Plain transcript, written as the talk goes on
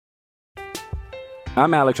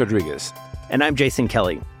I'm Alex Rodriguez. And I'm Jason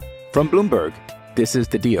Kelly. From Bloomberg, this is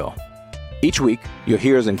The Deal. Each week, you'll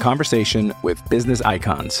hear us in conversation with business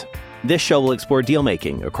icons. This show will explore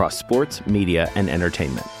deal-making across sports, media, and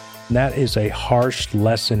entertainment. That is a harsh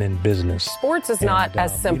lesson in business. Sports is not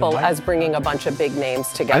as simple as bringing a bunch of big names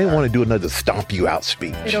together. I didn't want to do another stomp you out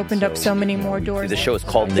speech. It opened up so many more doors. The show is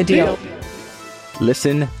called The Deal.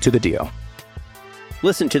 Listen to The Deal.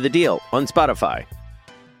 Listen to The Deal on Spotify.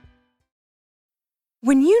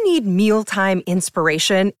 When you need mealtime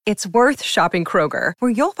inspiration, it's worth shopping Kroger, where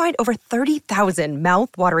you'll find over 30,000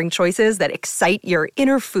 mouth-watering choices that excite your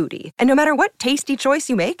inner foodie. And no matter what tasty choice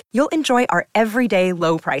you make, you'll enjoy our everyday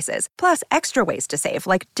low prices, plus extra ways to save,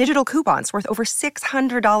 like digital coupons worth over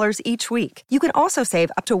 $600 each week. You can also save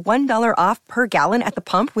up to $1 off per gallon at the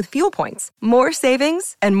pump with fuel points. More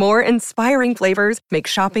savings and more inspiring flavors make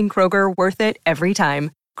shopping Kroger worth it every time.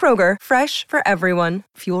 Kroger, fresh for everyone.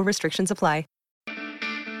 Fuel restrictions apply.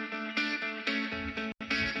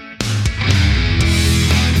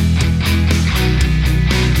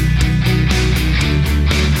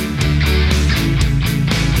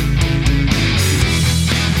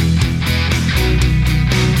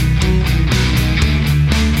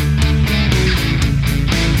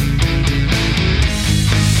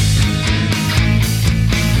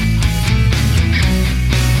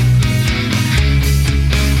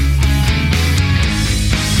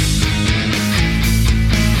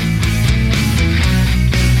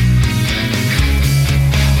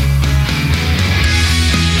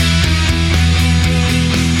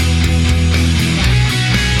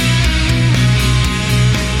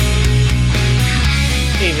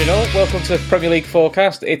 Welcome to Premier League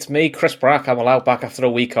Forecast. It's me, Chris Brack. I'm allowed back after a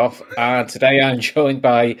week off, and today I'm joined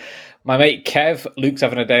by my mate Kev. Luke's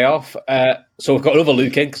having a day off, so we've got another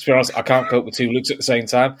Luke in, because to be honest, I can't cope with two Lukes at the same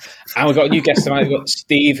time. And we've got a new guest tonight. We've got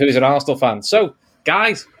Steve, who's an Arsenal fan. So,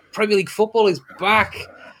 guys, Premier League football is back.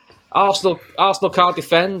 Arsenal can't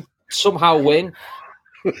defend, somehow win.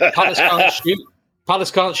 Palace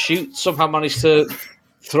can't shoot, somehow manage to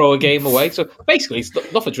throw a game away. So basically,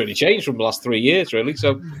 nothing's really changed from the last 3 years, really.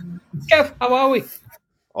 So, Kev, how are we?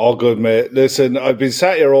 All good, mate. Listen, I've been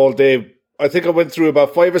sat here all day. I think I went through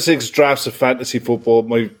about 5 or 6 drafts of fantasy football.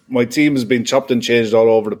 My team has been chopped and changed all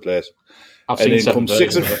over the place. I've seen 7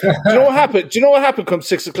 days. Do you know what happened? Do you know what happened come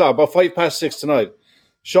 6 o'clock, about 6:05 tonight?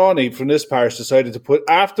 Shawnee from this parish decided to put,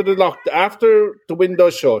 after the window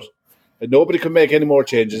shut, and nobody could make any more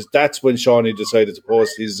changes, that's when Shawnee decided to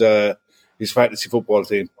post his fantasy football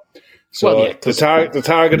team. So the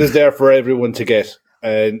target is there for everyone to get,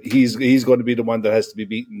 and he's going to be the one that has to be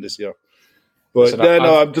beaten this year. But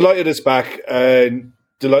I'm delighted it's back, and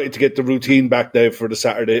delighted to get the routine back now for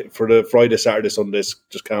the Friday, Saturday, Sundays.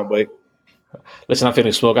 Just can't wait. Listen, I'm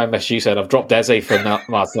feeling smug. I messaged you, said I've dropped Eze for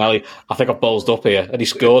Martinelli. I think I've ballsed up here, and he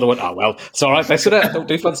scored. I went, oh well, it's all right. Listen, I don't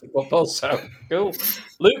do fantasy football, so cool.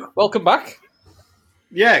 Luke, welcome back.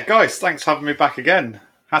 Yeah, guys, thanks for having me back again.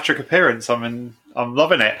 Hat-trick appearance. I'm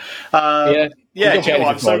loving it. Yeah. Do you know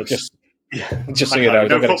what, I'm just so you know, no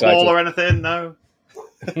don't get football excited or anything. No.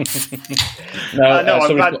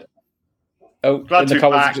 I'm glad to be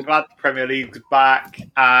back. Glad the Premier League's back,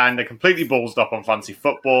 and they're completely ballsed up on fantasy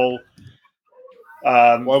football.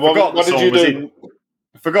 What did you do?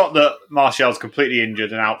 Forgot that Martial's completely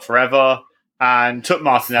injured and out forever, and took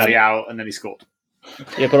Martinelli out, and then he scored.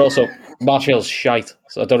 Yeah, but also Martial's shite,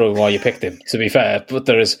 so I don't know why you picked him, to be fair. But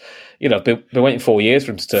there is, been waiting 4 years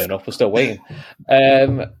for him to turn up. We're still waiting.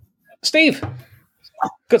 Steve,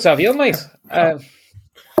 good to have you on, mate.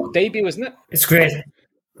 Debut, isn't it? It's great.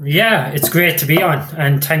 Yeah, it's great to be on,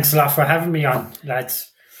 and thanks a lot for having me on,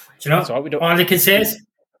 lads. Do you know, all I can say is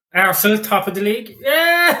Arsenal, top of the league.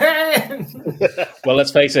 Yeah! Well,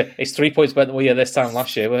 let's face it, it's 3 points better than we were this time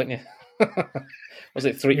last year, weren't you? Was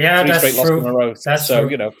it three straight losses in a row? That's so,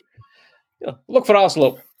 true. Look for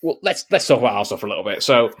Arsenal. Well, let's talk about Arsenal for a little bit.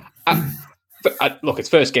 So, look, it's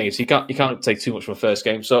first game, so you can't take too much from a first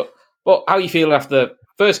game. So, but how are you feeling after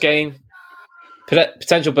first game?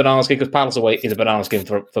 Potential banana skin, because Palace away is a banana skin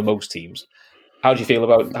for most teams. How do you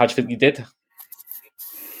think you did?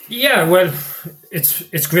 Yeah, well,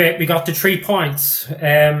 it's great. We got the 3 points.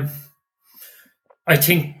 I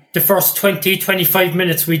think the first 20, 25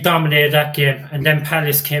 minutes we dominated that game, and then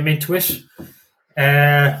Palace came into it.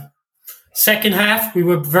 Second half, we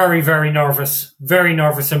were very, very nervous,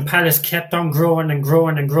 and Palace kept on growing and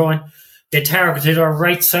growing and growing. They targeted our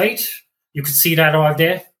right side. You could see that all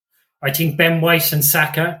day. I think Ben White and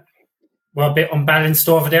Saka were a bit unbalanced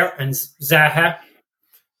over there, and Zaha,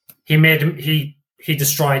 he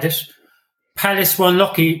destroyed it. Palace were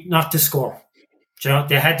unlucky not to score.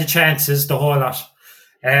 They had the chances, the whole lot.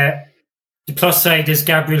 The plus side is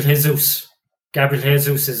Gabriel Jesus. Gabriel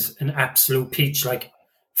Jesus is an absolute peach, like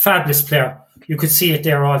fabulous player. You could see it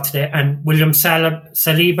there all today. And William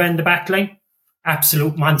Saliba in the back line,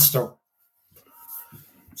 absolute monster.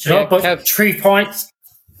 So, but Kev, 3 points.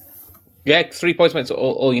 Yeah, 3 points makes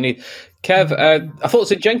all you need. Kev, I thought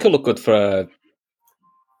Zinchenko looked good for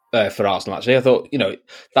Arsenal, actually. I thought,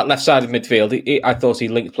 that left-sided midfield, I thought he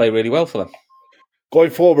linked play really well for them.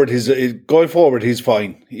 Going forward, he's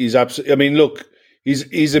fine. He's absolutely. I mean, look, he's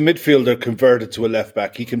a midfielder converted to a left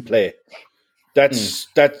back. He can play. That's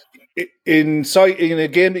that. In a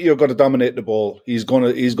game that you're going to dominate the ball, he's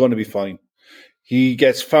going to be fine. He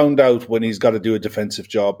gets found out when he's got to do a defensive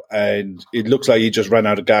job, and it looks like he just ran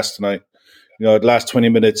out of gas tonight. The last 20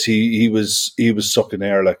 minutes he was sucking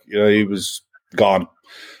air, he was gone.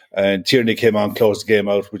 And Tierney came on, closed the game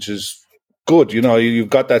out, which is good. You've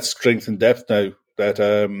got that strength and depth now that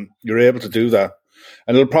you're able to do that.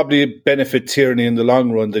 And it'll probably benefit Tierney in the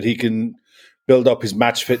long run that he can build up his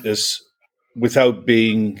match fitness without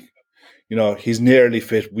being, he's nearly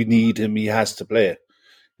fit. We need him. He has to play.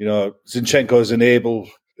 Zinchenko is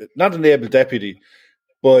not an able deputy,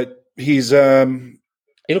 but he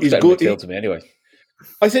looks good to me anyway.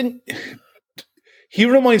 I think he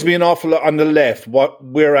reminds me an awful lot on the left what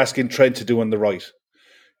we're asking Trent to do on the right.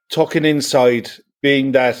 Tucking inside,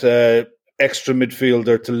 being that extra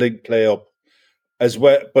midfielder to link play up as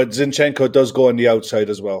well. But Zinchenko does go on the outside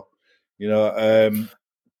as well.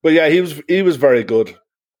 But yeah, he was very good.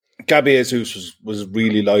 Gabby Jesus was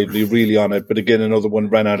really lively, really on it. But again, another one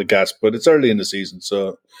ran out of gas. But it's early in the season,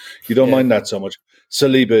 so you don't mind that so much.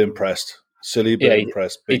 Saliba impressed.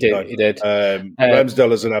 Big time. He did.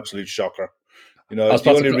 Ramsdale is an absolute shocker. It's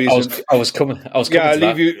the only reason I was coming. Yeah,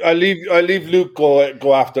 I leave Luke go into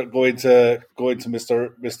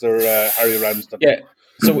Mr. Harry Ramsdale. Yeah.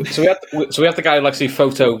 So we have the guy who likes to do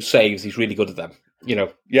photo saves. He's really good at them.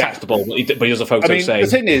 Catch the ball, but he does a photo save.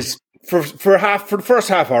 The thing is, for the first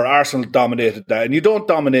half hour, Arsenal dominated that, and you don't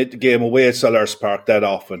dominate the game away at Selhurst Park that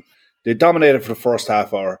often. They dominated for the first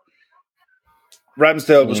half hour.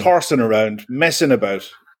 Ramsdale was horsing around, messing about.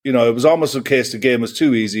 It was almost a case the game was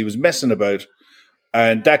too easy. He was messing about,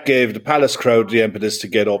 and that gave the Palace crowd the impetus to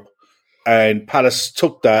get up. And Palace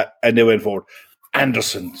took that, and they went forward.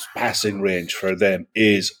 Anderson's passing range for them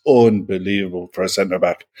is unbelievable for a centre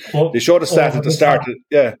back. They showed a stat at the start.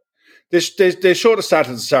 They showed a stat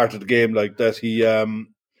at the start of the game like that.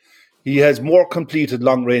 He has more completed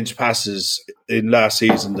long range passes in last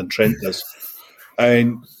season than Trent does,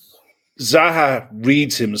 and Zaha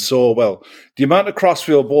reads him so well. The amount of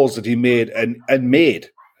crossfield balls that he made and made,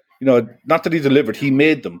 not that he delivered, he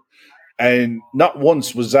made them, and not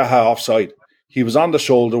once was Zaha offside. He was on the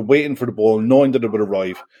shoulder, waiting for the ball, knowing that it would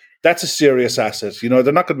arrive. That's a serious asset. They're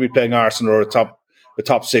not going to be playing Arsenal or a top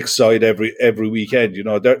six side every weekend.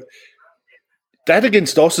 That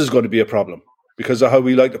against us is going to be a problem because of how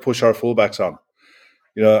we like to push our fullbacks on.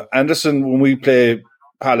 Anderson, when we play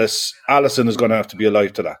Palace, Alisson is going to have to be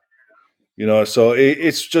alive to that. So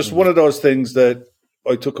it's just one of those things that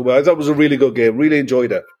I took away. I thought it was a really good game. Really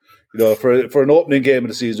enjoyed it. For an opening game of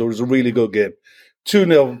the season, it was a really good game.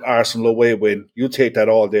 2-0 Arsenal away win. You take that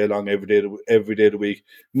all day long, every day of the week.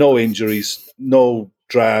 No injuries, no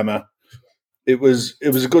drama. It was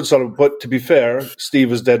a good solid. But to be fair,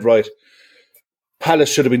 Steve was dead right.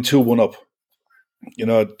 Palace should have been 2-1 up.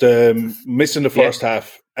 Missing the first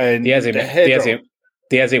half, and the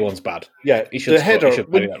Eze one's bad. Yeah, the header.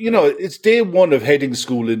 It's day one of heading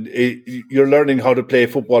school, and you're learning how to play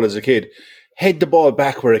football as a kid. Head the ball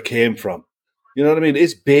back where it came from. You know what I mean?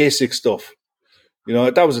 It's basic stuff.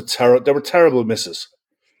 That was there were terrible misses.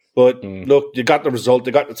 But look, you got the result.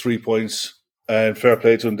 They got the 3 points, and fair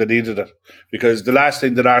play to them. They needed it because the last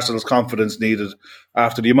thing that Arsenal's confidence needed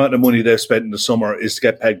after the amount of money they've spent in the summer is to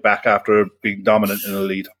get pegged back after being dominant in the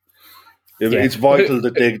lead. It's vital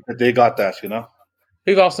that they got that.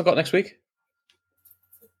 Who've Arsenal got next week?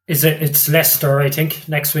 It's Leicester, I think,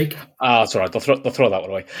 next week. That's all right. They'll throw that one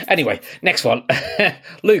away. Anyway, next one.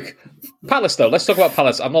 Luke, Palace, though. Let's talk about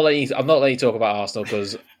Palace. I'm not letting you talk about Arsenal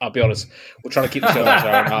because, I'll be honest, we're trying to keep the show on an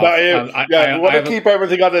hour and a half. We want to keep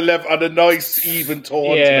everything on a nice, even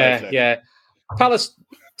tone. Yeah. Palace,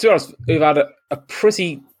 to be honest, we've had a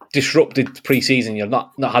pretty disrupted pre-season. You've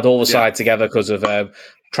not had all the sides together because of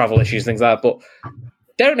travel issues, things like that. But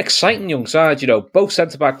they're an exciting young side, Both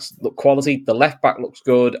centre-backs look quality. The left-back looks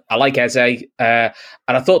good. I like Eze. And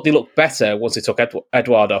I thought they looked better once they took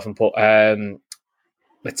Edouard off and put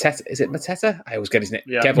Mateta. Is it Mateta? I always get his name.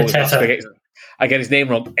 Yeah, I get his name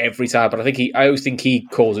wrong every time, but I always think he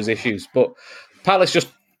causes issues. But Palace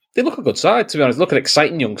they look a good side, to be honest. Look an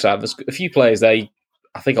exciting young side. There's a few players there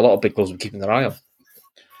I think a lot of big clubs were keeping their eye on.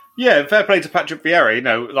 Yeah, fair play to Patrick Vieira. You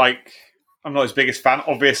know, like, I'm not his biggest fan,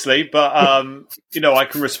 obviously, but you know, I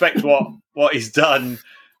can respect what he's done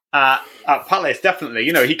at Palace. Definitely,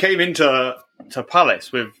 you know, he came into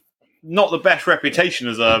Palace with not the best reputation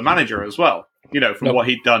as a manager as well. You know, from what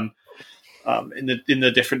he'd done in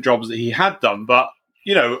the different jobs that he had done. But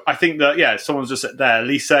you know, I think that someone's just there.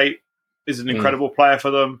 Lise is an incredible player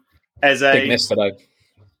for them. Eze, big miss today.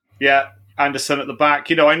 Yeah, Anderson at the back.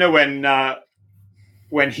 You know, I know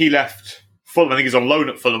when he left Fulham, I think he was on loan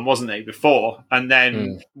at Fulham, wasn't he, before? And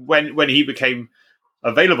then when he became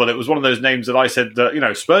available, it was one of those names that I said that, you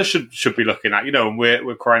know, Spurs should be looking at, you know, and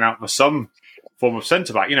we're crying out for some form of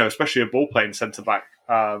centre-back, you know, especially a ball-playing centre-back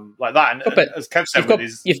like that. And as Kev said,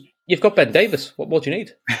 you've got Ben Davis. What more do you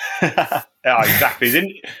need? Yeah,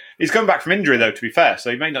 exactly. He's coming back from injury, though, to be fair,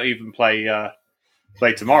 so he may not even play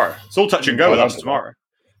tomorrow. It's all touch and go with us tomorrow.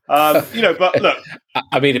 You know, but look,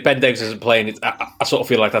 I mean, if Ben Davis isn't playing, I sort of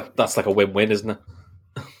feel like that's like a win-win, isn't it?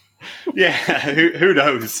 Yeah, who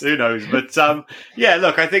knows? Who knows? But yeah,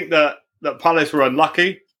 look, I think that Palace were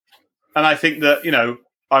unlucky, and I think that, you know,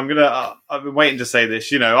 I've been waiting to say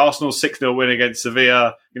this. You know, Arsenal's 6-0 win against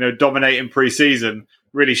Sevilla, you know, dominating pre-season,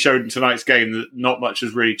 really showed in tonight's game that not much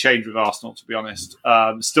has really changed with Arsenal, to be honest.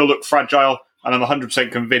 Still look fragile, and I'm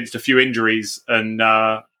 100% convinced a few injuries and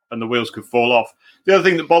the wheels could fall off. The other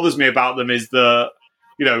thing that bothers me about them is you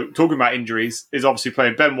know, talking about injuries, is obviously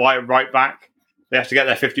playing Ben White at right back. They have to get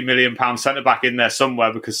their £50 million centre back in there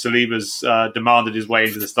somewhere because Saliba's demanded his way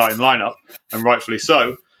into the starting lineup, and rightfully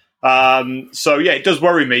so. So yeah, it does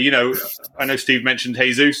worry me. You know, I know Steve mentioned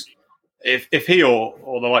Jesus. If he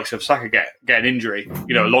or the likes of Saka get an injury,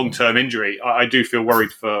 you know, a long-term injury, I do feel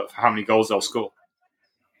worried for how many goals they'll score.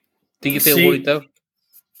 Do you feel worried though?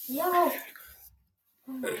 Yeah.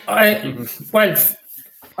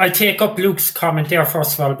 I take up Luke's comment there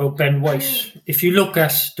first of all about Ben White. If you look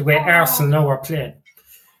at the way Arsenal now are playing,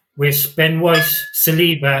 with Ben White,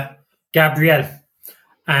 Saliba, Gabriel,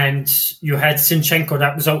 and you had Zinchenko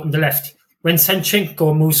that was out on the left. When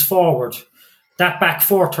Zinchenko moves forward, that back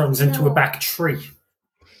four turns into a back three.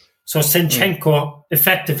 So Zinchenko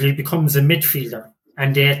effectively becomes a midfielder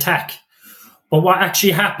and they attack. But what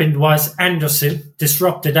actually happened was Anderson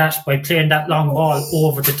disrupted that by playing that long ball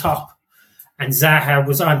over the top. And Zaha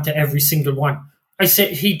was on to every single one. I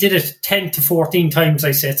said he did it 10 to 14 times,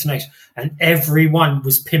 I said tonight. And every one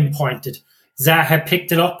was pinpointed. Zaha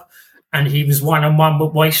picked it up and he was one-on-one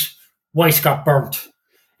with White. White got burnt.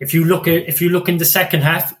 If you look in the second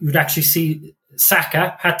half, you'd actually see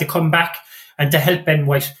Saka had to come back and to help Ben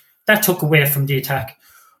White. That took away from the attack.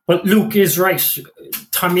 But Luke is right.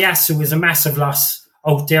 Tomiyasu is a massive loss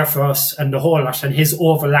out there for us and the whole lot, and his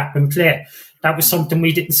overlap in play. That was something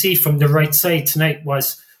we didn't see from the right side tonight,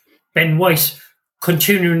 was Ben White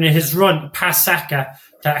continuing his run past Saka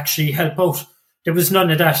to actually help out. There was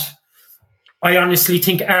none of that. I honestly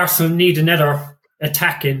think Arsenal need another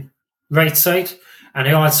attacking right side, and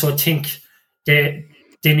I also think they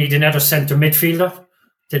need another centre midfielder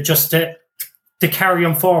to carry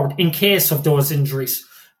on forward in case of those injuries.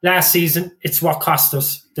 Last season, it's what cost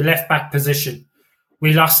us, the left-back position.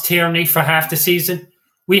 We lost Tierney for half the season.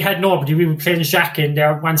 We had nobody. We were playing Xhaka in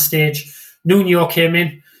there at one stage. Nuno came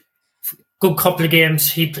in, good couple of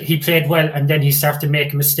games. He played well, and then he started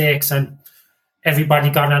making mistakes, and everybody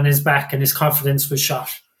got on his back, and his confidence was shot.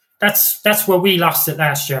 That's where we lost it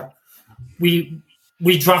last year. We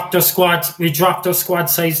dropped our squad. We dropped our squad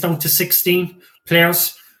size down to 16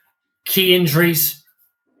 players. Key injuries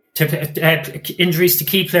to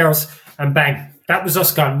key players, and bang, that was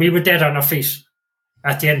us gone. We were dead on our feet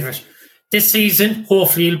at the end of it. This season,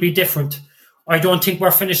 hopefully, it'll be different. I don't think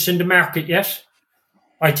we're finished in the market yet.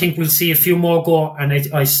 I think we'll see a few more go, and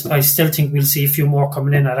I still think we'll see a few more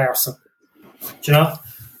coming in at Arsenal. Do you know?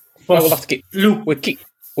 But we'll have to keep. Luke, we'll keep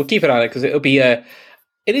it on it because it'll be. It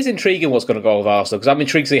is intriguing what's going to go with Arsenal, because I'm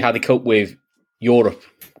intrigued to see how they cope with Europe,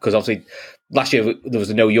 because obviously last year there was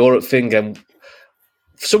a no Europe thing, and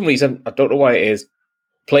for some reason, I don't know why it is,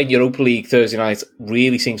 playing Europa League Thursday nights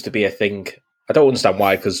really seems to be a thing. I don't understand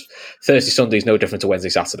why, because Thursday, Sunday is no different to Wednesday,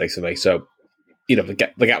 Saturday for me. So, you know, the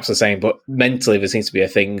gap's the same, but mentally there seems to be a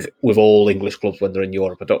thing with all English clubs when they're in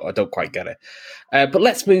Europe. I don't quite get it. But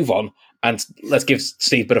let's move on and let's give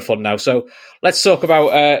Steve a bit of fun now. So let's talk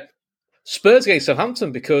about Spurs against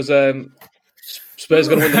Southampton, because Spurs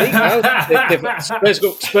are going to win the league now.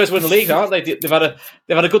 Spurs win the league, aren't they? They've had a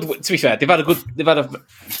good. To be fair,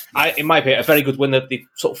 in my opinion, a very good win. They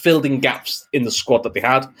sort of filled in gaps in the squad that they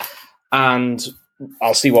had, and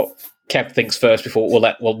I'll see what Kev thinks first before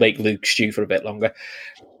we'll make Luke stew for a bit longer.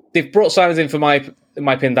 They've brought signings in, in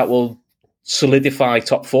my opinion, that will solidify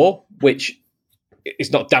top four, which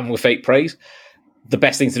is not damn with fake praise. The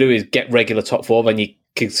best thing to do is get regular top four, then you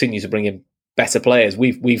continue to bring in better players.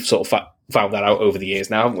 We've sort of found that out over the years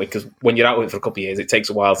now, haven't we? Because when you're out with it for a couple of years, it takes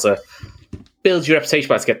a while to build your reputation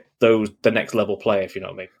back to get the next level player, if you know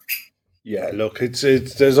what I mean. Yeah, look, it's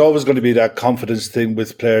there's always going to be that confidence thing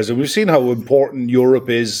with players, and we've seen how important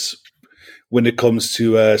Europe is when it comes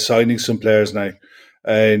to signing some players now.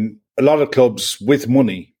 And a lot of clubs with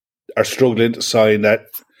money are struggling to sign that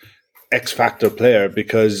X-factor player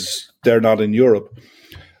because they're not in Europe.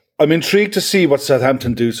 I'm intrigued to see what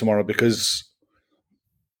Southampton do tomorrow, because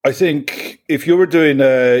I think if you were doing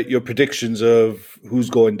your predictions of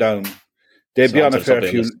who's going down, they'd be on a fair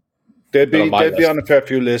few. They'd be on a fair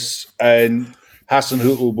few lists, and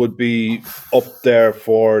Hasenhüttl would be up there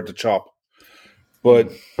for the chop.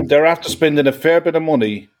 But they're after spending a fair bit of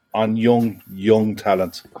money on young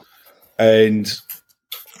talent, and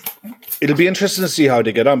it'll be interesting to see how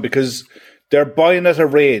they get on, because they're buying at a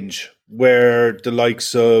range where the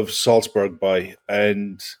likes of Salzburg buy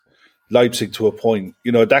and Leipzig to a point.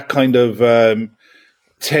 You know, that kind of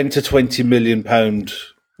 10 to 20 million pound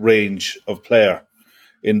range of player,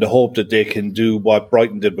 in the hope that they can do what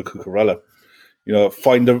Brighton did with Cucurella. You know,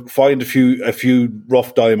 find a few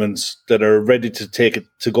rough diamonds that are ready to take it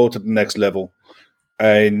to go to the next level,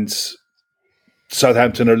 and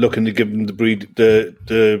Southampton are looking to give them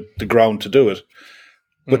the ground to do it.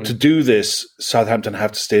 But to do this, Southampton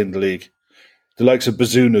have to stay in the league. The likes of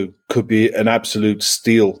Bazunu could be an absolute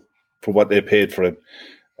steal for what they paid for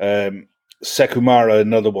him. Sekumara,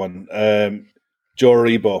 another one. Joe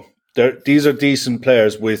Aribo. These are decent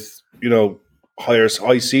players with, you know,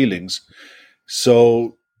 high ceilings.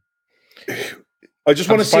 So I just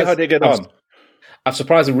want to see how they get on. I'm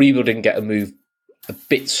surprised Aribo didn't get a move a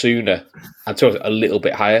bit sooner and took it a little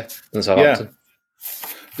bit higher than Southampton. Yeah.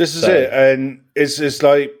 This is it, and it's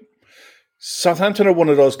like Southampton are one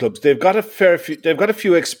of those clubs. They've got a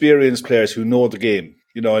few experienced players who know the game,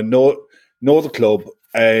 you know, and know the club,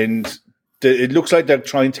 and it looks like they're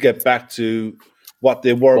trying to get back to what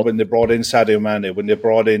they were when they brought in Sadio Mane, when they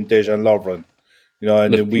brought in Dejan Lovren, you know,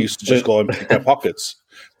 and then we used to just go and pick their pockets.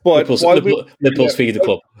 But Liverpool's feed the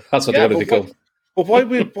club. That's what they want to become. But while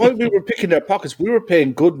we were picking their pockets, we were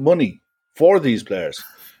paying good money for these players,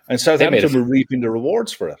 and Southampton were reaping the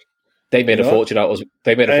rewards for it. They made a fortune out.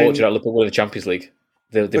 They made a fortune out of Liverpool winning the Champions League.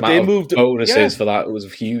 The amount of bonuses for that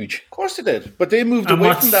was huge. Of course they did, but they moved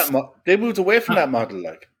away from that. They moved away from that model,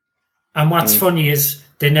 like. And what's funny is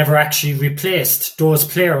they never actually replaced those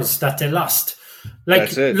players that they lost.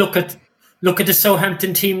 Like, look at the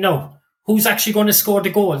Southampton team now. Who's actually going to score the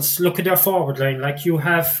goals? Look at their forward line. Like, you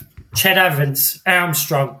have Chet Evans,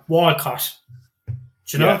 Armstrong, Walcott. Do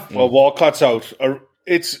you know? Yeah. Well, Walcott's out.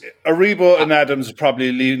 It's Aribo and Adams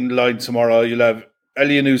probably leading the line tomorrow. You'll have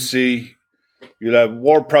Elianusi. You'll have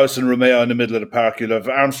Ward-Prowse and Romeo in the middle of the park. You'll have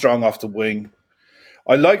Armstrong off the wing.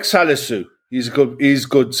 I like Salisu. He's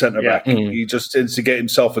good centre back. He just tends to get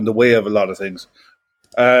himself in the way of a lot of things.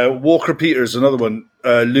 Walker Peters, another one.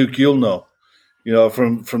 Luke Yulno, you know,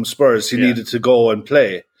 from Spurs. He needed to go and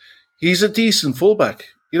play. He's a decent fullback.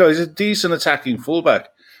 You know, he's a decent attacking fullback.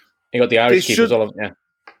 He got the Irish keepers all of them.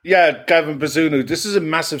 Yeah, Gavin Bazunu. This is a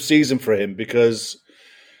massive season for him, because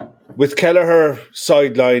with Kelleher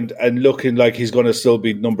sidelined and looking like he's going to still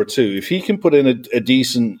be number 2, if he can put in a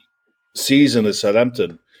decent season at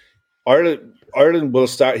Southampton, Ireland will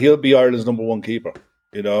start. He'll be Ireland's number 1 keeper.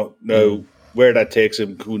 You know, now where that takes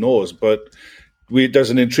him, who knows? But there's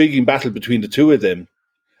an intriguing battle between the two of them,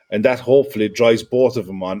 and that hopefully drives both of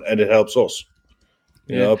them on, and it helps us.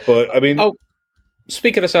 You know, but I mean,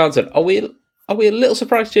 speaking of Southampton, are we a little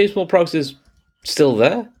surprised James Ward-Prowse is still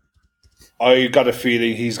there? I got a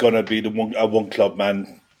feeling he's going to be a one club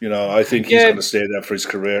man. You know, I think he's going to stay there for his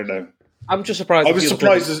career now. I'm just surprised. I was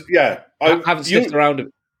surprised. I haven't sniffed around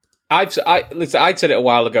him. I'd said it a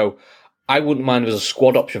while ago. I wouldn't mind if it was a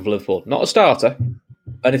squad option for Liverpool, not a starter,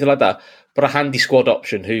 anything like that, but a handy squad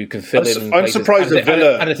option who can fill in. I'm surprised at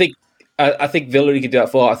Villa, and I think Villa he could do that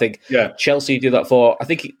for. I think Chelsea do that for. I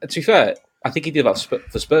think to be fair, I think he'd do that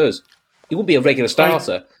for Spurs. He wouldn't be a regular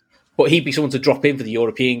starter, but he'd be someone to drop in for the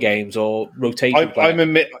European games or rotation.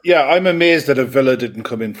 I'm amazed that a Villa didn't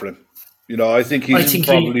come in for him. You know, I think he's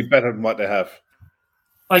probably better than what they have.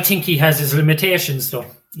 I think he has his limitations, though.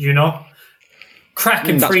 You know,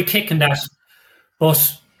 cracking free kick and that,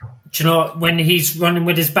 but you know, when he's running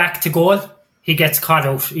with his back to goal, he gets caught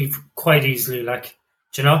out quite easily. Like,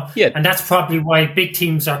 you know, and that's probably why big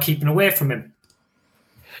teams are keeping away from him.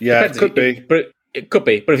 Yeah, it could be. It could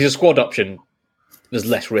be, but if he's a squad option, there's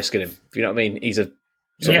less risk in him. You know what I mean? He's a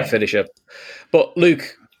sort of finisher. But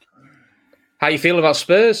Luke, How you feeling about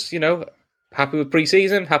Spurs? You know, happy with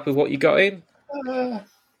pre-season? Happy with what you got in?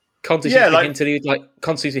 Conte hinted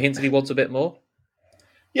he wants a bit more.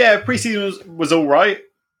 Yeah, pre-season was all right.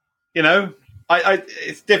 You know,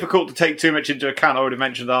 it's difficult to take too much into account. I already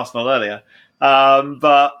mentioned Arsenal earlier.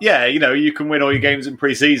 But yeah, you know, you can win all your games in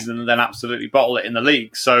pre-season and then absolutely bottle it in the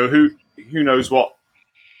league. So who knows what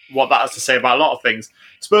that has to say about a lot of things.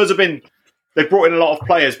 Spurs they've brought in a lot of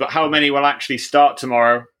players, but how many will actually start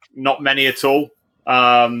tomorrow? Not many at all.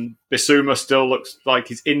 Bissouma still looks like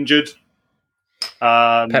he's injured.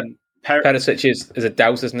 Perisic is a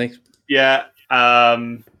doubt, isn't he? Yeah.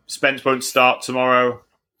 Spence won't start tomorrow.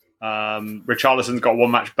 Richarlison's got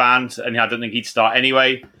one match banned, and I don't think he'd start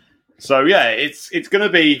anyway. So yeah, it's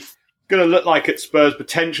going to look like at Spurs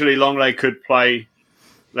potentially Longley could play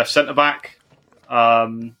left centre back.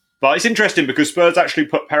 But it's interesting because Spurs actually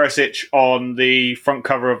put Perisic on the front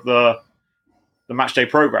cover of the matchday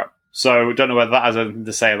programme. So don't know whether that has anything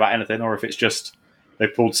to say about anything or if it's just they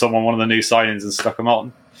pulled one of the new signings and stuck them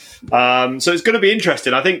on. So it's going to be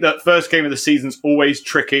interesting. I think that first game of the season's always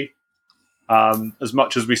tricky. As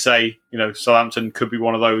much as we say, you know, Southampton could be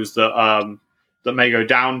one of those that may go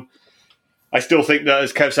down. I still think that,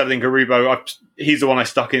 as Kev said, I think Aribo, he's the one I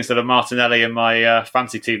stuck instead of Martinelli in my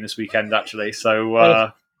fancy team this weekend, actually. So,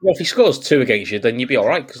 well, if he scores 2 against you, then you'd be all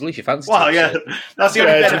right because at least you fancy. Well, yeah, that's the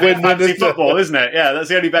only benefit of fantasy football, isn't it? Yeah, that's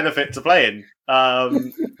the only benefit to playing.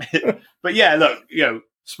 But yeah, look, you know,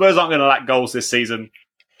 Spurs aren't going to lack goals this season.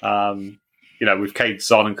 You know, with Kane,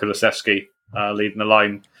 Son, and Kulusevski leading the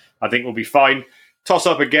line, I think we'll be fine. Toss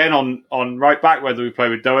up again on right back, whether we play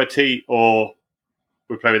with Doherty or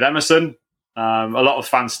we play with Emerson. A lot of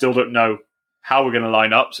fans still don't know how we're going to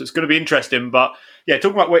line up, so it's going to be interesting. But yeah,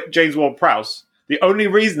 talking about James Ward-Prowse, the only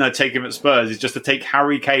reason I take him at Spurs is just to take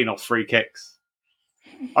Harry Kane off free kicks.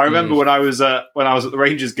 I remember when I was at the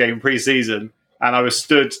Rangers game pre-season, and I was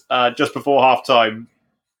stood just before half time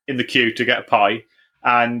in the queue to get a pie,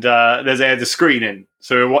 and they had a screen in,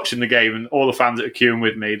 so we were watching the game, and all the fans that were queuing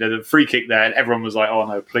with me, there's a free kick there, and everyone was like, "Oh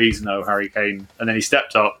no, please no, Harry Kane!" And then he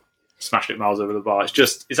stepped up, smashed it miles over the bar.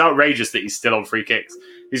 It's outrageous that he's still on free kicks.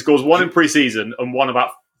 He scores 1 in pre-season and 1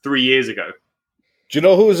 about 3 years ago. Do you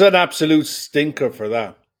know who's an absolute stinker for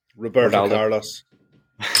that? Roberto Carlos.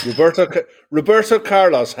 Roberto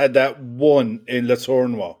Carlos had that 1 in Le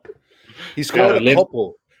Tournoi. He scored a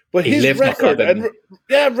couple. But his record,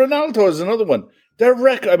 Ronaldo is another one. Their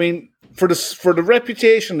record, I mean, for the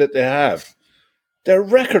reputation that they have, their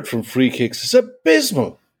record from free kicks is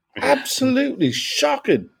abysmal. Absolutely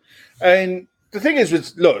shocking. And the thing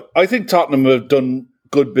is, look, I think Tottenham have done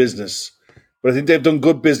good business, but I think they've done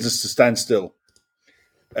good business to stand still.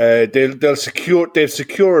 They've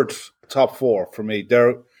secured top 4 for me.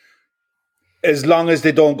 As long as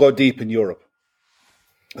they don't go deep in Europe.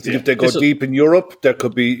 I think if they go deep in Europe, they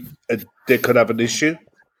could have an issue.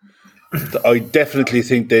 I definitely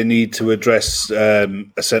think they need to address a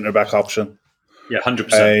centre back option. Yeah,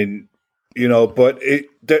 100%. And you know, but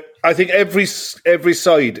I think every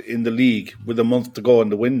side in the league with a month to go in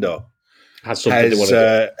the window has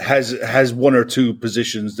 1 or 2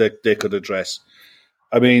 positions that they could address.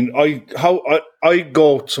 I mean, I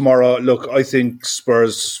go tomorrow. Look, I think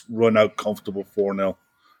Spurs run out comfortable 4-0.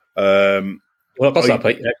 Well, that's that,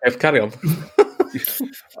 Pete. Carry on.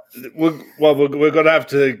 We're going to have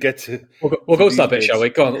to get to. We'll go to that bit, shall we?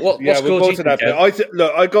 Go on. What we'll go to that bit.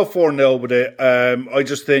 Look, I go 4-0 with it. I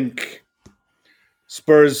just think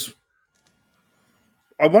Spurs.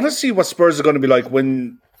 I want to see what Spurs are going to be like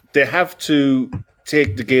when they have to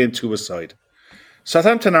take the game to a side.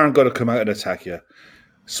 Southampton aren't going to come out and attack you.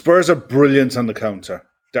 Spurs are brilliant on the counter.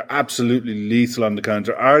 They're absolutely lethal on the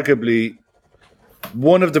counter. Arguably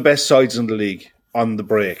one of the best sides in the league on the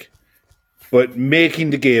break. But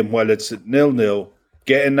making the game while it's at 0-0,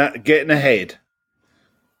 getting ahead,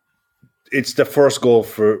 it's the first goal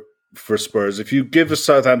for Spurs. If you give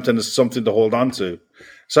Southampton something to hold on to,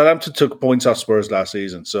 Southampton took points off Spurs last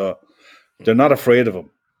season, so they're not afraid of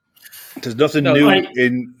them. There's nothing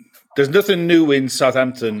new in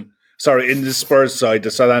Southampton. Sorry, in the Spurs side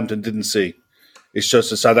that Southampton didn't see. It's just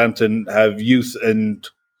that Southampton have youth and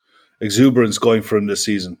exuberance going for them this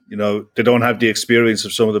season. You know, they don't have the experience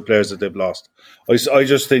of some of the players that they've lost. I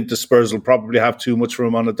just think the Spurs will probably have too much for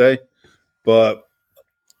them on a day, but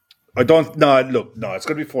I don't. No, it's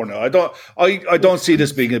going to be 4-0. I don't see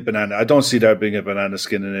this being a banana. I don't see there being a banana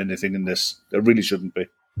skin in anything in this. There really shouldn't be.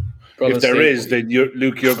 If there is, then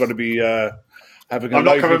Luke, you're going to be having. I'm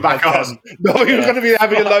not coming back on. No, you're going to be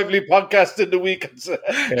having a lively podcast in the weekends.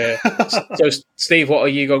 So, Steve, what are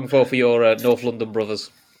you going for your North London brothers?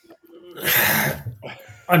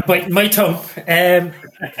 I'm biting my tongue.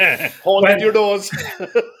 Hold in your nose.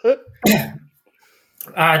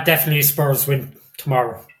 Definitely Spurs win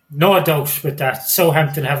tomorrow. No doubt with that.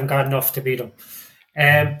 Southampton haven't got enough to beat them.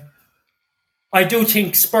 I do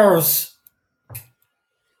think Spurs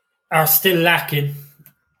are still lacking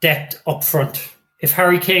depth up front. If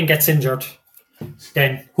Harry Kane gets injured,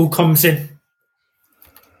 then who comes in?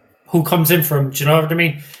 Who comes in for him? Do you know what I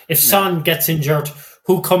mean? If Son gets injured,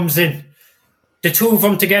 who comes in? The two of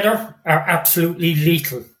them together are absolutely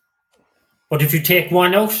lethal. But if you take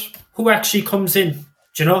one out, who actually comes in?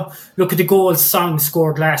 Do you know? Look at the goals Son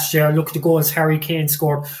scored last year. Look at the goals Harry Kane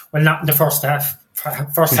scored. Well, not in the first half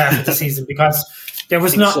of the season, because there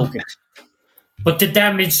was nothing. But the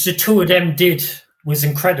damage the two of them did was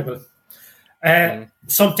incredible.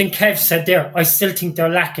 Something Kev said there, I still think they're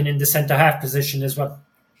lacking in the centre-half position as well.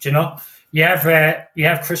 Do you know? You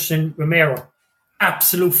have Christian Romero.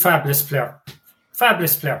 Absolute fabulous player.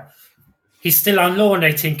 Fabulous player. He's still on loan,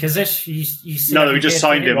 I think, is it? No, we just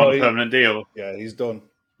signed him on a permanent deal. Yeah, he's done.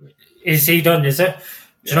 Is he done, is it?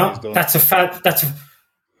 Do you know? That's a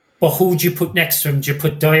but who do you put next to him? Do you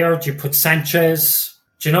put Dyer? Do you put Sanchez?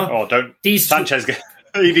 Do you know? Oh, don't. Sanchez,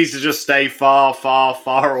 he needs to just stay far, far,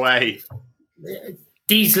 far away.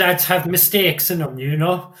 These lads have mistakes in them, you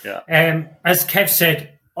know? Yeah. As Kev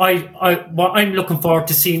said, what I'm looking forward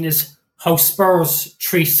to seeing is how Spurs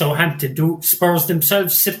treat Southampton. Do Spurs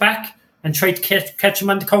themselves sit back and try to catch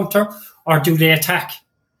them on the counter, or do they attack?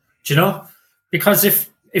 Do you know? Because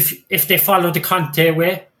if they follow the Conte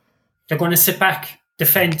way, they're going to sit back,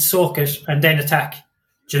 defend, soak it, and then attack.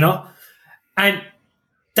 Do you know? And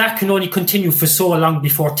that can only continue for so long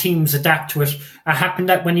before teams adapt to it. It happened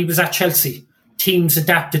that when he was at Chelsea, teams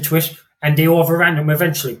adapted to it and they overran him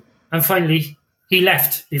eventually. And finally, he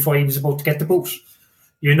left before he was about to get the boot.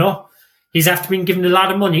 You know? He's after being given a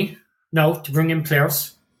lot of money now to bring in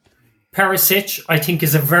players. Perisic, I think,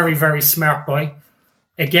 is a very, very smart boy.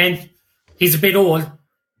 Again, he's a bit old,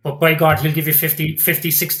 but by God, he'll give you 50,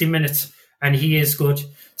 60 minutes, and he is good.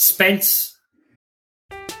 Spence.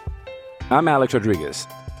 I'm Alex Rodriguez.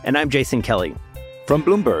 And I'm Jason Kelly. From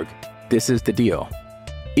Bloomberg, this is The Deal.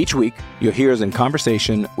 Each week, you'll hear us in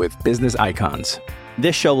conversation with business icons.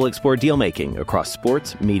 This show will explore deal-making across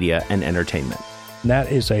sports, media, and entertainment.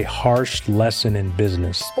 That is a harsh lesson in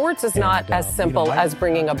business. Sports is not as simple as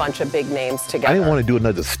bringing a bunch of big names together. I didn't want to do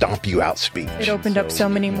another stomp you out speech. It opened up so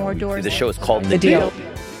many more doors. The show is called The Deal.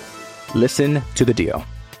 Listen to The Deal.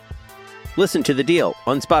 Listen to The Deal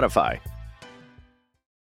on Spotify.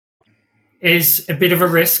 Is a bit of a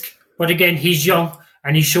risk, but again, he's young,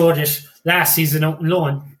 and he showed it last season out on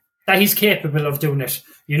loan that he's capable of doing it.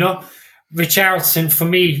 You know, Richarlison for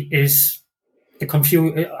me is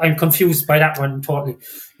I'm confused by that one totally.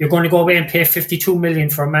 You're going to go away and pay 52 million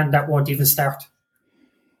for a man that won't even start.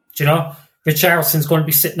 Do you know? Richarlison's going to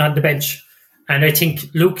be sitting on the bench. And I think,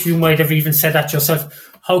 Luke, you might have even said that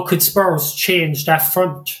yourself. How could Spurs change that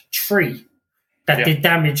front three that did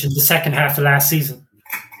damage in the second half of last season?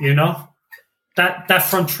 You know? That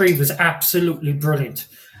front three was absolutely brilliant.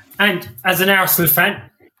 And as an Arsenal fan,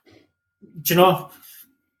 do you know,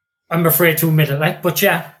 I'm afraid to admit it, but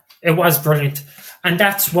yeah, it was brilliant. And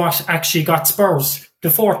that's what actually got Spurs the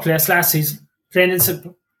fourth place last season. Plain and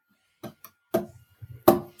simple. Do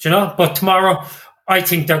you know? But tomorrow, I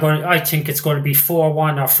think it's going to be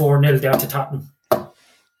 4-1 or 4-0 down to Tottenham.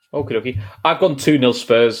 Okay. I've gone 2-0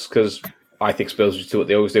 Spurs because I think Spurs will do what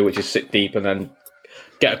they always do, which is sit deep and then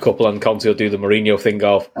get a couple, and Conte will do the Mourinho thing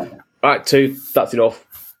of, all right, 2, that's enough.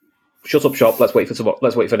 Shut up shop. Let's wait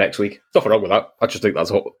for next week. Nothing wrong with that. I just think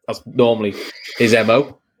that's normally his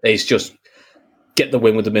MO. Is just get the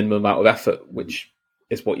win with the minimum amount of effort, which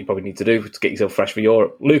is what you probably need to do to get yourself fresh for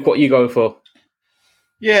Europe. Luke, what are you going for?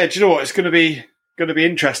 Yeah, do you know what? It's going to be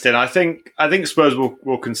interesting. I think Spurs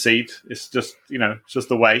will concede. It's just it's just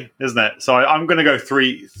the way, isn't it? So I'm going to go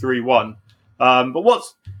 3-1. But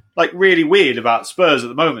what's really weird about Spurs at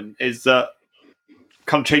the moment is that,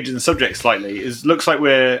 come changing the subject slightly, looks like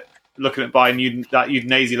we're looking at buying that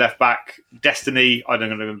Udinese left back, Destiny. I don't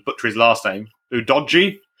know, I'm going to butcher his last name.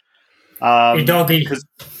 Udogie.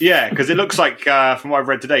 Because it looks like from what I've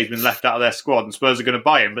read today, he's been left out of their squad, and Spurs are going to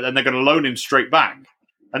buy him, but then they're going to loan him straight back.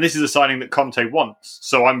 And this is a signing that Conte wants.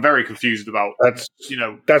 So I'm very confused about.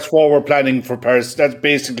 That's what we're planning for Paris. That's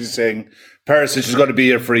basically saying Perisic is going to be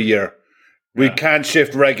here for a year. We can't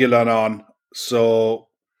shift Reguilon on, so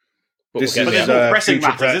this is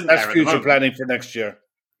future planning for next year.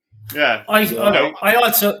 Yeah, I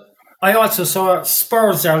also saw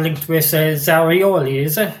Spurs are linked with Zaniolo.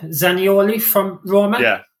 Is it Zaniolo from Roma?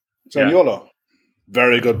 Yeah, Zaniolo,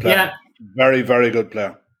 very good player. Yeah, very, very good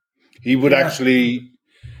player. He would actually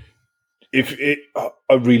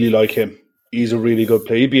I really like him. He's a really good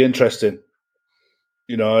player. He'd be interesting.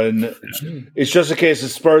 And it's just a case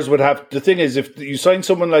of Spurs would have... The thing is, if you sign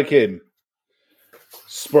someone like him,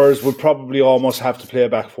 Spurs would probably almost have to play a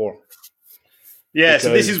back four. Yeah,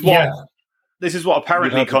 so this is what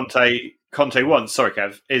apparently Conte wants. Sorry,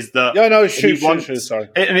 Kev. Is that... Yeah, no, shoot, sorry.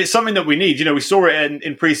 And it's something that we need. We saw it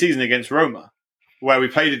in pre-season against Roma, where we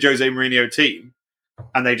played a Jose Mourinho team,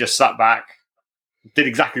 and they just sat back, did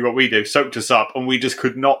exactly what we do, soaked us up, and we just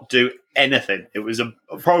could not do anything. It was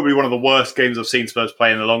probably one of the worst games I've seen Spurs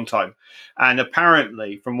play in a long time. And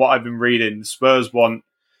apparently, from what I've been reading, Spurs want,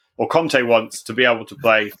 or Conte wants, to be able to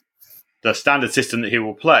play the standard system that he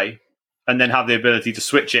will play, and then have the ability to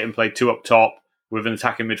switch it and play two up top with an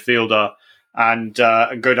attacking midfielder and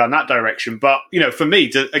go down that direction. But, for me,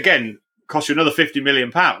 to, again, cost you another £50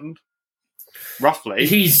 million,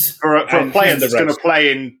 roughly, for a player that's going to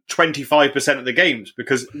play in 25% of the games,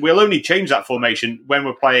 because we'll only change that formation when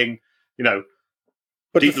we're playing, but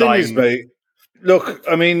deep the thing line. is, mate, look,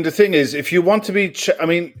 the thing is, if you want to be,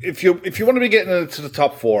 if you want to be getting into the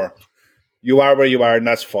top four, you are where you are, and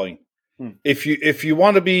that's fine. If you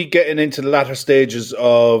want to be getting into the latter stages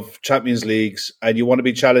of Champions Leagues and you want to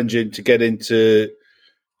be challenging to get into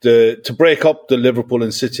to break up the Liverpool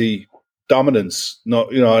and City dominance, and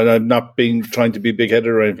I'm not trying to be big-headed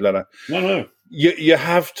or anything like that. No. You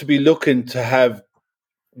have to be looking to have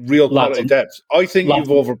real quality depth. I think you've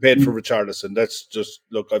overpaid for Richarlison. That's just,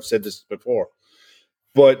 look, I've said this before.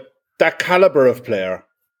 But that caliber of player,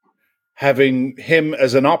 having him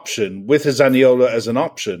as an option, with his Zaniolo as an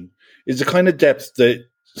option, is the kind of depth that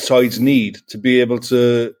sides need to be able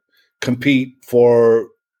to compete for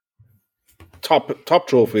top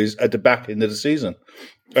trophies at the back end of the season.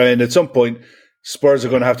 And at some point, Spurs are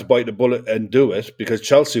going to have to bite the bullet and do it, because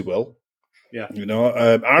Chelsea will. Yeah.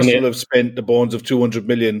 Arsenal have spent the bones of 200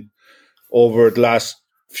 million over the last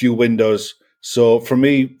few windows. So for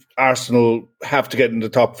me, Arsenal have to get in the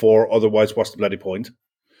top four. Otherwise, what's the bloody point?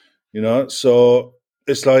 So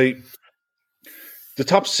it's like the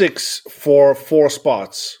top six for 4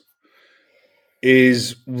 spots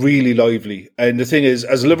is really lively. And the thing is,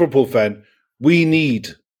 as a Liverpool fan, we need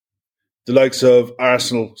the likes of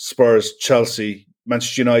Arsenal, Spurs, Chelsea,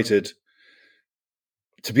 Manchester United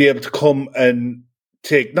to be able to come and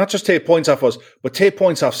not just take points off us, but take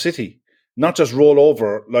points off City, not just roll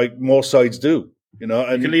over like most sides do. And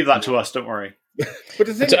you can leave that to us, don't worry. But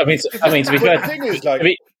the thing, to be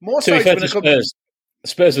fair, most sides,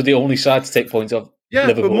 Spurs were the only side to take points off. Yeah,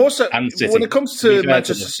 Liverpool but and City. When it comes to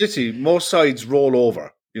Manchester City, most sides roll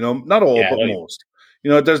over. Not all, but most.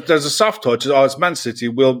 There's a soft touch. Oh, it's Man City.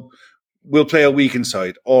 We'll play a weak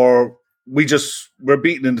inside, or we're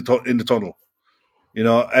beaten in the tunnel.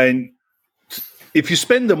 And if you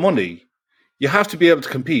spend the money, you have to be able to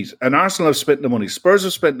compete. And Arsenal have spent the money. Spurs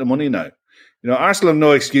have spent the money now. Arsenal have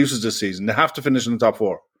no excuses this season. They have to finish in the top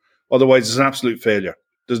 4. Otherwise, it's an absolute failure.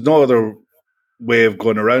 There's no other way of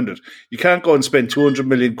going around it. You can't go and spend 200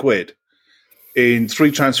 million quid in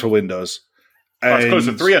 3 transfer windows. That's close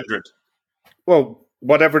to 300. Well,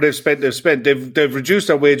 whatever they've spent. They've reduced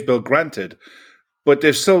their wage bill, granted, but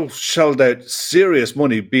they've still shelled out serious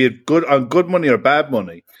money, be it good money or bad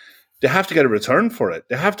money. They have to get a return for it.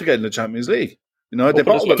 They have to get in the Champions League. They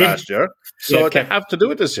bottled it last year, so they have to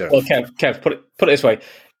do it this year. Well, Kev, put it this way: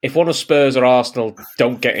 if one of Spurs or Arsenal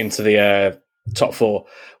don't get into the top 4,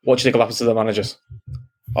 what do you think will happen to the managers?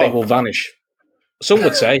 They will vanish. Some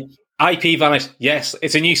would say IP vanished. Yes,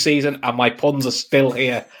 it's a new season, and my puns are still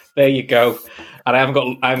here. There you go. And I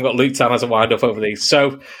haven't got Luke Tan as a wind up over these.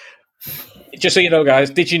 So, just so you know, guys,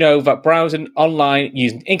 did you know that browsing online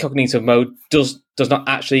using incognito mode does not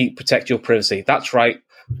actually protect your privacy? That's right.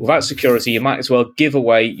 Without security, you might as well give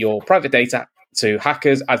away your private data to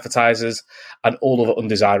hackers, advertisers, and all other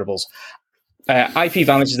undesirables.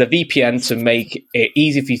 IPVanish is a VPN to make it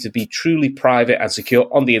easy for you to be truly private and secure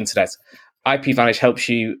on the internet. IPVanish helps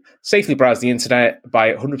you safely browse the internet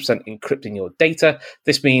by 100% encrypting your data.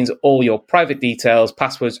 This means all your private details,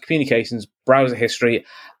 passwords, communications, browser history,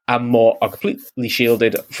 and more are completely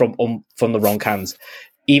shielded from the wrong hands.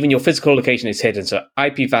 Even your physical location is hidden, so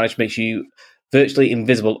IPVanish makes you virtually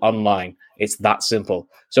invisible online. It's that simple.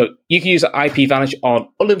 So you can use IPVanish on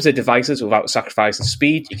unlimited devices without sacrificing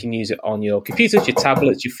speed. You can use it on your computers, your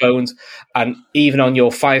tablets, your phones, and even on your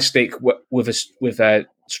Fire Stick with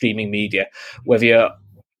streaming media, whether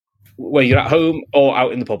you're at home or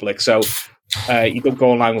out in the public. So you don't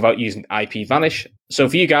go online without using IPVanish. So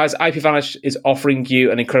for you guys, IPVanish is offering you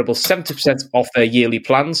an incredible 70% off their yearly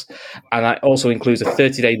plans, and that also includes a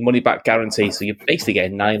 30-day money-back guarantee. So you're basically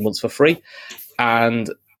getting 9 months for free. And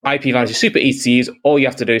IPVanish is super easy to use. All you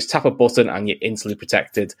have to do is tap a button and you're instantly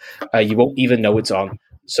protected. You won't even know it's on.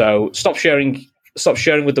 So stop sharing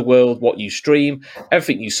with the world what you stream,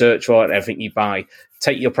 everything you search for, and everything you buy.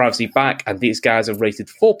 Take your privacy back, and these guys are rated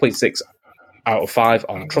 4.6 out of 5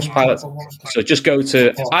 on Trustpilot. So just go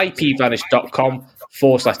to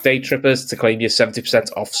ipvanish.com/daytrippers to claim your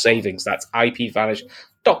 70% off savings. That's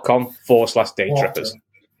ipvanish.com/daytrippers.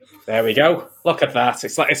 There we go. Look at that.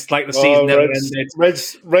 It's like the season never ended.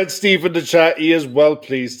 Red Steve in the chat. He is well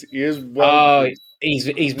pleased. He's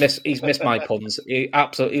missed my puns. He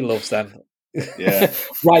absolutely loves them. Yeah.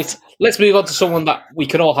 Right. Let's move on to someone that we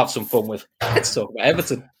can all have some fun with. Let's talk about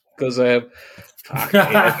Everton because they've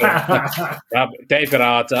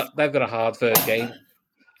got a hard first game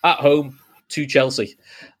at home to Chelsea.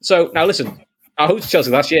 So now listen, I home to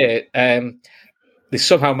Chelsea last year. They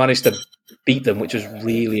somehow managed to beat them, which was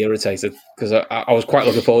really irritating because I was quite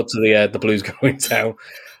looking forward to the Blues going down.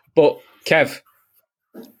 But Kev,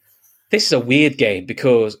 this is a weird game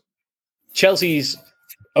because Chelsea's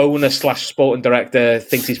owner/sporting director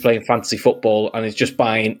thinks he's playing fantasy football and is just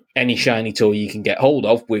buying any shiny toy you can get hold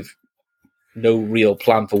of with no real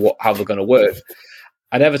plan for how they're going to work.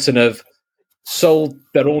 And Everton have sold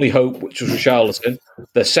their only hope, which was Richarlison.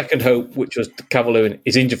 Their second hope, which was Calvert-Lewin,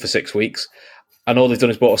 is injured for 6 weeks. And all they've done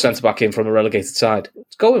is brought a centre-back in from a relegated side.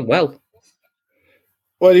 It's going well.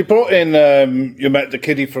 Well, he brought in, you met the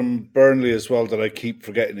kiddie from Burnley as well, that I keep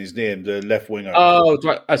forgetting his name, the left winger. Oh,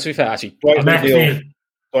 to be fair, actually. Dwight McNeil.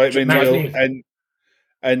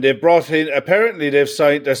 And they brought in, apparently they're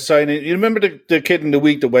signing, you remember the kid in the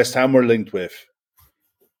week that West Ham were linked with?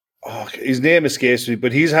 Oh, his name escapes me,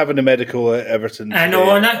 but he's having a medical at Everton.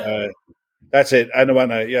 Anoana? That's it,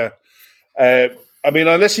 Anoana, yeah. I mean,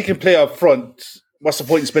 unless he can play up front, what's the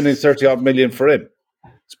point in spending 30-odd million for him?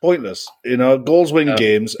 It's pointless. You know, goals win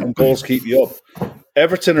games and goals keep you up.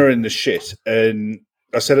 Everton are in the shit. And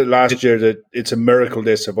I said it last year that it's a miracle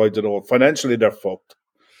they survived it all. Financially, they're fucked.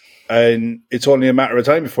 And it's only a matter of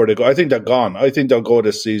time before they go. I think they're gone. I think they'll go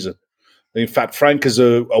this season. In fact, Frank is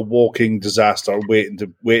a walking disaster waiting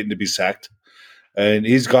to be sacked. And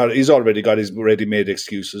he's already got his ready-made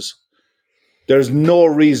excuses. There's no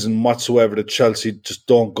reason whatsoever that Chelsea just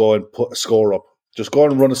don't go and put a score up. Just go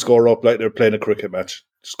and run a score up like they're playing a cricket match.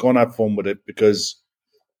 Just go and have fun with it because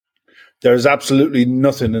there's absolutely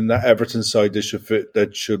nothing in that Everton side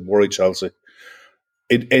that should worry Chelsea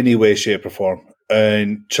in any way, shape or form.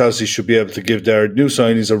 And Chelsea should be able to give their new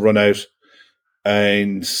signings a run out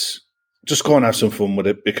and just go and have some fun with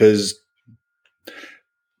it because,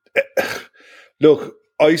 look,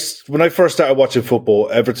 when I first started watching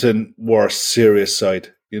football, Everton were a serious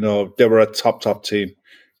side. You know, they were a top team.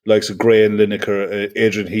 Likes of Gray and Lineker,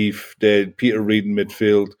 Adrian Heath, they had Peter Reid in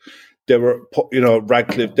midfield. They were,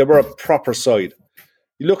 Radcliffe. They were a proper side.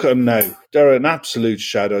 You look at them now; they're an absolute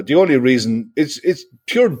shadow. The only reason it's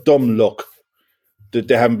pure dumb luck that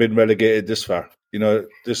they haven't been relegated this far. You know,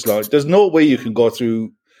 this long. There's no way you can go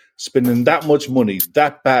through spending that much money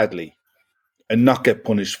that badly and not get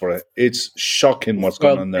punished for it. It's shocking what's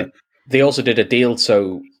going on there. They also did a deal,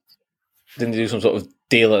 so didn't they do some sort of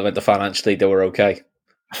deal that meant that financially they were okay?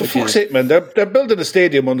 For fuck's sake, man, they're building a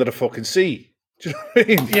stadium under the fucking sea. Do you know what I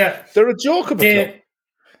mean? Yeah. They're a joke of a club.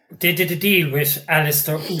 They did a deal with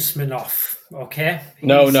Alistair Usmanov, okay? They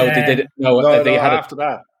did. They had after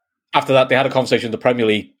that. After that, they had a conversation with the Premier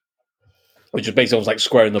League, which was basically almost like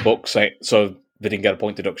squaring the books, so they didn't get a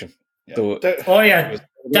point deduction. Yeah. So it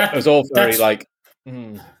was all very like.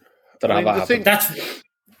 Don't know how that happened.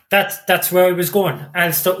 That's where I was going.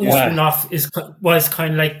 Alistair Usmanov was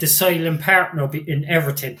kind of like the silent partner in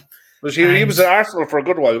Everton. Well, he was at Arsenal for a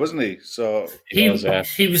good while, wasn't he? So he was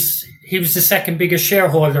the second biggest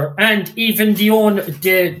shareholder, and even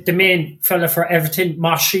the main fella for Everton,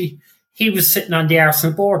 Mashi, he was sitting on the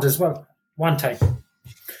Arsenal board as well one time. Do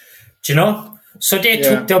you know? So they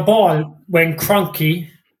took the ball when Kroenke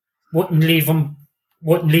wouldn't leave him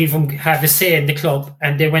have a say in the club,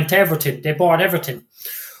 and they went to Everton. They bought Everton.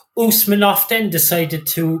 Usmanov then decided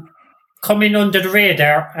to come in under the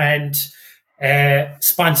radar and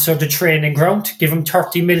sponsor the training ground, give him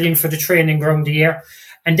 30 million for the training ground a year,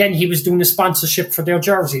 and then he was doing a sponsorship for their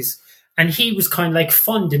jerseys, and he was kind of like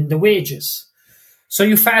funding the wages. So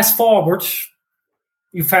you fast forward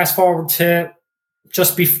to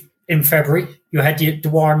just in February, you had the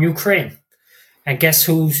war in Ukraine, and guess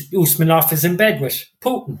who Usmanov is in bed with?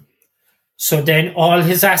 Putin. So then all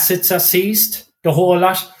his assets are seized, the whole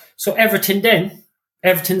lot. So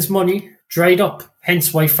Everton's money dried up,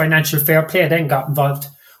 hence why financial fair play then got involved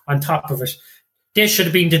on top of it. They should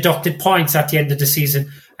have been deducted points at the end of the season,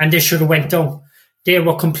 and they should have went down. They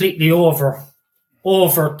were completely over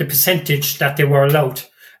over the percentage that they were allowed,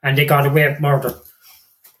 and they got away with murder.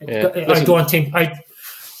 Yeah. I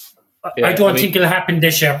don't think it'll happen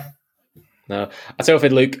this year. No, I tell you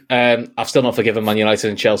what, Luke. I've still not forgiven Man United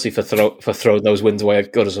and Chelsea for throwing those wins away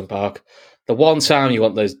at Goodison Park. The one time you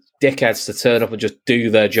want those dickheads to turn up and just do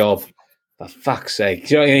their job, for fuck's sake.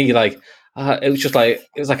 Do you know what I mean? You're like, it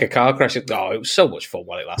was like a car crash. It was so much fun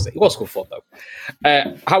while it lasted. It was good fun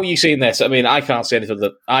though. How are you seeing this? I mean, I can't see anything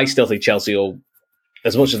that I still think Chelsea will,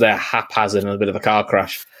 as much as they're haphazard and a bit of a car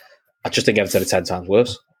crash, I just think Everton are 10 times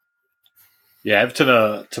worse. Yeah, Everton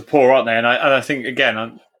are to poor, aren't they? And I think,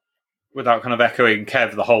 again, without kind of echoing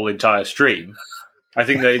Kev the whole entire stream, I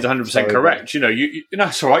think that he's 100% correct. You know,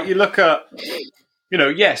 it's all right. You look at,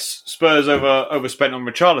 yes, Spurs overspent on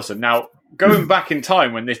Richarlison. Now, going back in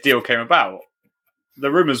time when this deal came about,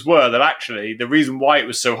 the rumours were that actually the reason why it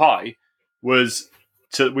was so high was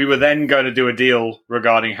we were then going to do a deal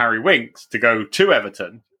regarding Harry Winks to go to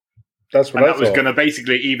Everton. That's what I thought. That was going to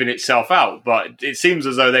basically even itself out. But it seems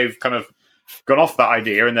as though they've kind of gone off that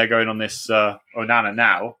idea and they're going on this Onana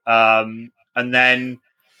now. And then...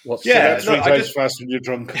 Three times fast when you're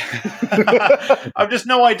drunk. I've just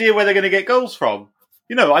no idea where they're going to get goals from.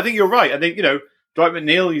 I think you're right. I think, Dwight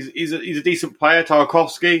McNeil, he's a decent player.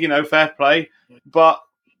 Tarkowski, fair play. But,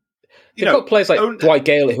 they've got players like Dwight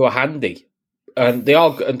Gale who are handy. And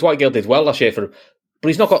Dwight Gale did well last year for him. But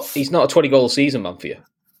he's not a 20-goal season man for you.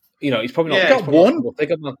 He's probably not. He got one.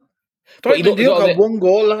 Dwight McNeil got one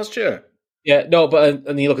goal last year. Yeah, no, but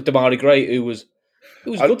and you look at Damari Gray, who was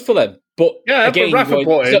good for them. But again,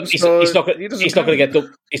 he's not going to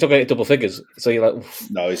get double figures. So you're like,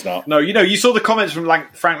 oof. No, he's not. No, you saw the comments from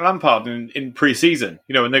Frank Lampard in pre-season.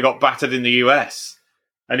 When they got battered in the US,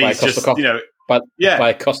 and he's just by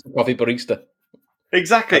a Costa Coffee barista.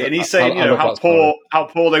 Exactly, and he's saying how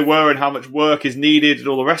poor they were and how much work is needed and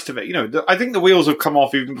all the rest of it. I think the wheels have come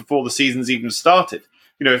off even before the season's even started.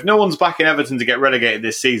 If no one's backing Everton to get relegated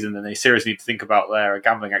this season, then they seriously need to think about their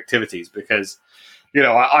gambling activities because.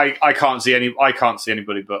 I can't see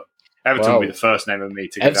anybody but Everton will be the first name of me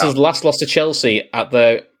to get Everton's last loss to Chelsea at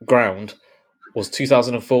the ground was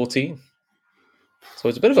 2014. So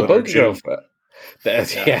it's a bit of a bogey ground for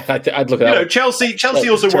it. Yeah, I'd look at that. Chelsea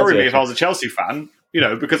also worry me if I was a Chelsea fan,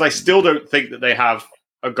 because I still don't think that they have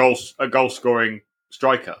a goal scoring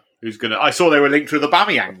striker who's going to... I saw they were linked with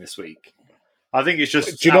Aubameyang this week. I think it's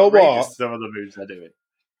just... Do you know what? Some of the moves they're doing.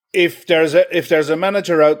 If there's a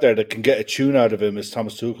manager out there that can get a tune out of him, it's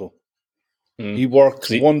Thomas Tuchel. He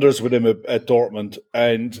worked wonders with him at Dortmund,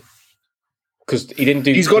 and because he didn't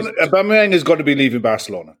do. Aubameyang is going to be leaving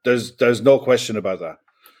Barcelona. There's no question about that.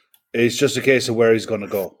 It's just a case of where he's going to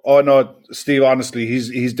go. Oh no, Steve. Honestly,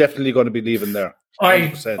 he's definitely going to be leaving there.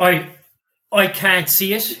 100%. I can't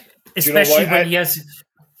see it, especially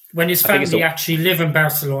when his family actually live in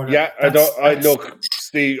Barcelona. Yeah, look,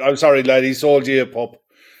 Steve. I'm sorry, lad. He sold you a pup.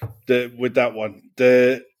 With that one,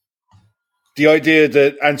 the idea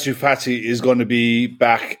that Ansu Fati is going to be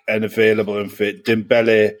back and available and fit,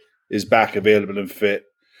 Dembele is back available and fit.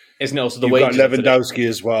 Isn't it also the You've wages? Got Lewandowski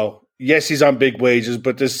as well. Yes, he's on big wages,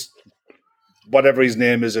 but this whatever his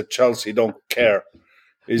name is at Chelsea, don't care.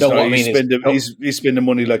 He's spending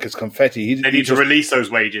money like it's confetti. They need to release those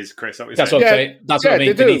wages, Chris. That's what I'm saying. That's what I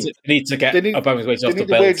mean. They need to get Aubameyang's wages off the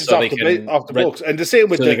belt so they can off the books. And the same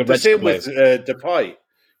with Depay.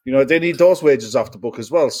 They need those wages off the book as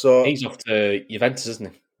well. So he's off to Juventus,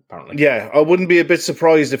 isn't he? Apparently. Yeah, I wouldn't be a bit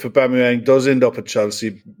surprised if Aubameyang does end up at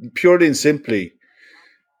Chelsea, purely and simply.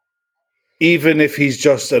 Even if he's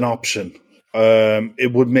just an option,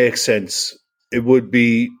 it would make sense. It would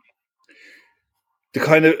be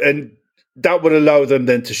and that would allow them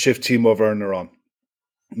then to shift Timo Werner on,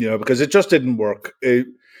 because it just didn't work.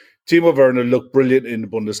 Timo Werner looked brilliant in the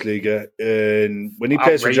Bundesliga, and when he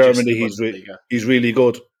plays for Germany, he's really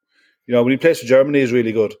good. When he plays for Germany, he's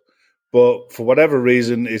really good. But for whatever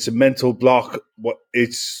reason, it's a mental block.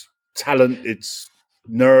 It's talent, it's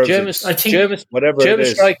nerves. German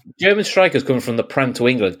strikers coming from the Prem to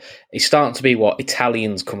England is starting to be what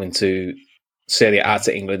Italians coming to Serie A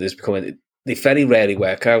to England is becoming. They very rarely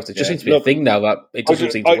work out. It just seems to be a thing now that it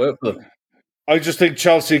doesn't seem to work for them. I just think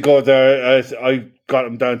Chelsea go there. I got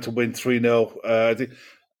them down to win 3-0. I think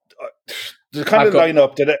the kind of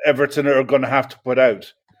lineup that Everton are going to have to put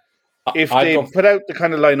out. If they put out the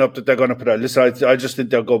kind of lineup that they're going to put out, listen, I just think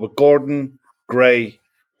they'll go with Gordon, Gray,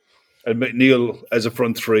 and McNeil as a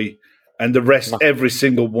front three, and the rest, every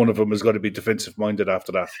single one of them is going to be defensive minded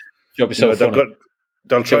after that. It'll be so funny.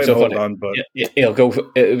 They'll try and hold on, but it'll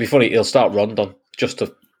be funny. He'll start Rondon just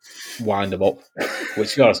to wind them up.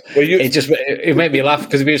 Which it made me laugh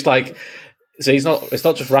because he was like, So it's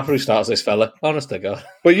not just Rafa who starts this fella. Honest to God.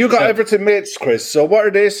 But you got Everton mates, Chris. So what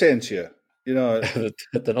are they saying to you? You know,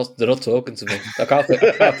 they're not talking to me. I can't.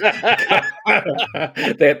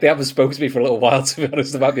 They haven't spoken to me for a little while. To be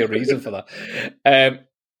honest, there might be a reason for that.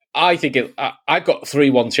 I think I've got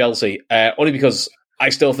 3-1 Chelsea only because I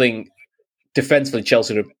still think defensively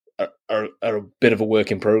Chelsea are a bit of a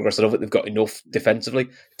work in progress. I don't think they've got enough defensively.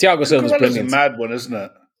 Thiago Silva's brilliant. It's a mad one, isn't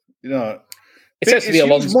it? You know, it says to me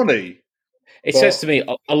Alonso money. It says to me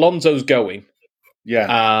Alonso's going,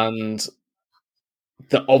 and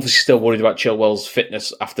they're obviously still worried about Chilwell's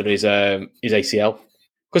fitness after his ACL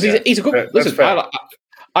because he's a good. Listen,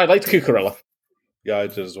 I liked Cucurella. Yeah, I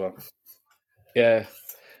did as well. Yeah,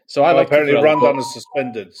 so I like. Apparently, Rondon is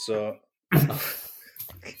suspended. So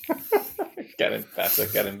getting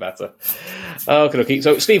better. Okay.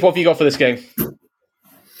 So, Steve, what have you got for this game?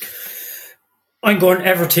 I'm going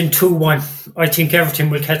Everton 2-1. I think Everton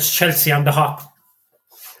will catch Chelsea on the hop.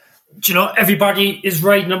 Do you know, everybody is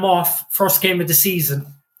riding them off first game of the season.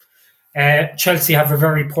 Chelsea have a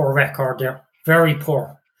very poor record there. Very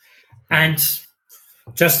poor. And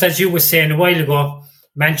just as you were saying a while ago,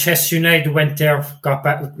 Manchester United went there, got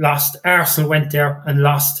back, lost. Arsenal went there and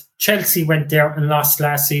lost. Chelsea went there and lost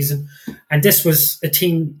last season. And this was a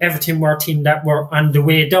team, Everton were a team that were on the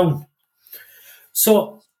way down.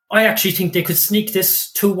 So I actually think they could sneak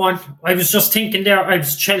this 2-1. I was just thinking there, I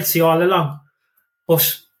was Chelsea all along.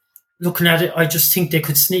 But looking at it, I just think they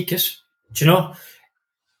could sneak it. Do you know?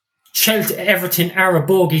 Everton are a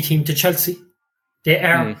bogey team to Chelsea. They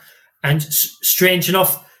are. And strange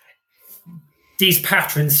enough, these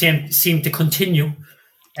patterns seem to continue.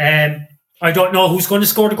 I don't know who's going to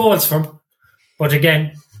score the goals from. But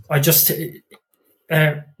again, I just...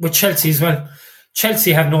 with Chelsea as well,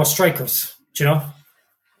 Chelsea have no strikers. Do you know?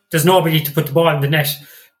 There's nobody to put the ball in the net.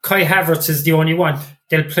 Kai Havertz is the only one.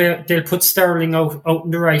 They'll put Sterling out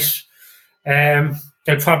on the right.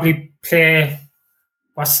 They'll probably play,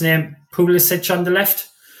 what's the name, Pulisic on the left.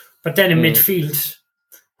 But then in midfield,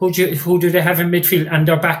 who do they have in midfield? And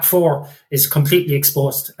their back four is completely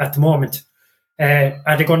exposed at the moment.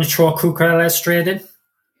 Are they going to throw Cucurella straight in? Do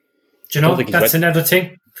you know? That's another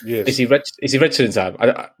thing. Yes. Is he registered in time?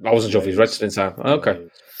 I wasn't sure if he's registered in time. Okay.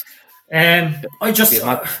 I just...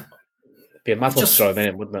 Be a mad one to throw him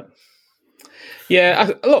in, wouldn't it? Yeah,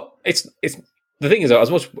 look, it's the thing is, though, as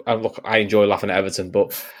much I enjoy laughing at Everton,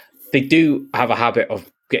 but they do have a habit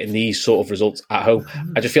of getting these sort of results at home.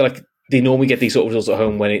 I just feel like they normally get these sort of results at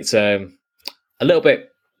home when it's a little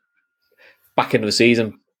bit back into the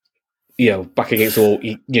season. You know, back against all,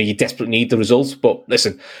 you desperately need the results. But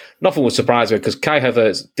listen, nothing would surprise me because Kai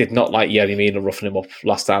Havertz did not like Yerry Mina roughing him up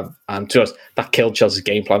last time. And to us, that killed Chelsea's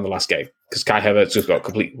game plan the last game because Kai Havertz just got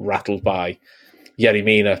completely rattled by Yerry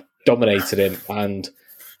Mina, dominated him, and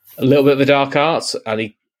a little bit of the dark arts.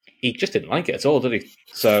 And he just didn't like it at all, did he?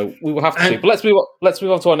 So we will have to see. But let's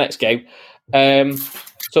move on to our next game.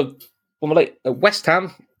 So West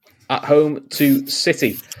Ham at home to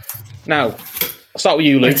City. Now, I'll start with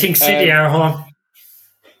you, Luke. I think City are home.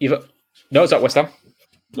 No, it's at West Ham.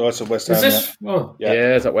 No, it's at West Ham. Is it? Yeah. Oh.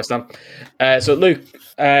 Yeah, it's at West Ham. So, Luke,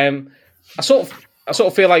 I sort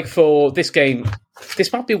of feel like for this game,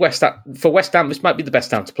 this might be West Ham. For West Ham, this might be the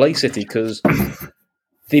best time to play City because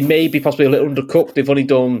they may be possibly a little undercooked. They've only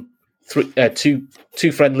done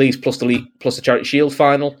two friendlies plus the Charity Shield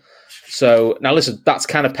final. So now, listen, that's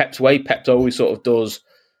kind of Pep's way. Pep always sort of does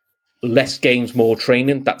less games, more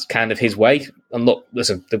training. That's kind of his way. And look,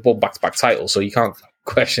 listen, they've won back-to-back titles, so you can't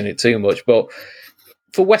question it too much. But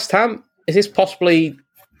for West Ham, is this possibly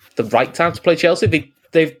the right time to play Chelsea?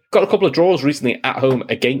 They've got a couple of draws recently at home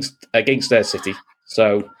against their City.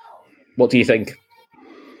 So what do you think?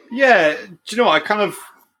 Yeah, do you know what? I kind of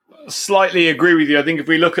slightly agree with you. I think if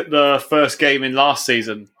we look at the first game in last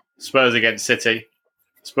season, Spurs against City,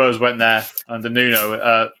 Spurs went there under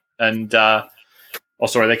Nuno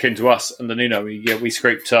they came to us under Nuno. We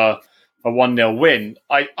scraped a 1-0 win.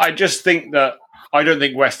 I just think that I don't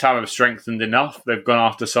think West Ham have strengthened enough. They've gone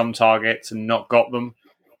after some targets and not got them.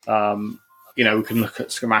 We can look at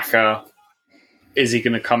Scamacca. Is he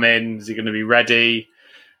going to come in? Is he going to be ready?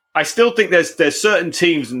 I still think there's certain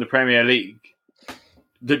teams in the Premier League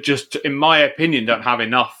that just, in my opinion, don't have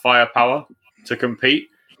enough firepower to compete.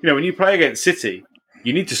 You know, when you play against City,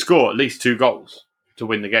 you need to score at least 2 goals to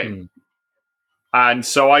win the game. And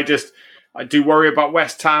so I do worry about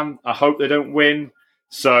West Ham. I hope they don't win.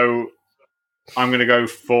 So I'm going to go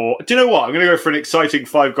for... Do you know what? I'm going to go for an exciting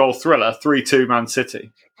 5-goal thriller, 3-2 Man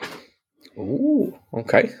City. Ooh,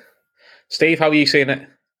 okay. Steve, how are you seeing it?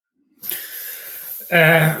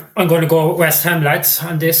 I'm going to go with West Ham, lads,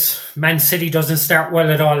 on this. Man City doesn't start well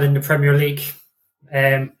at all in the Premier League.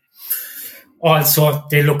 Also,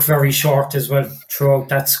 they look very short as well throughout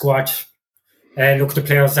that squad. Look at the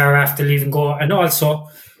players that are after leaving go. And also,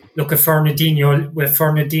 look at Fernandinho. With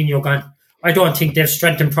Fernandinho gone, I don't think they've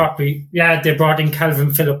strengthened properly. Yeah, they brought in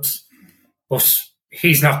Calvin Phillips, but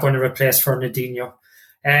he's not going to replace Fernandinho.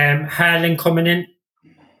 Haaland coming in,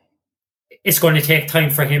 it's going to take time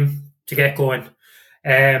for him to get going.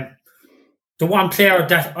 The one player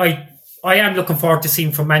that I am looking forward to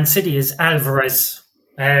seeing from Man City is Alvarez.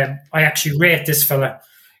 I actually rate this fella.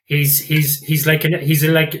 He's like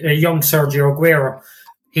a young Sergio Aguero.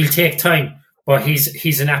 He'll take time, but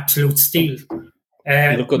he's an absolute steal.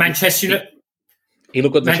 Manchester United. He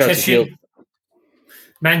looked good in the Chelsea field.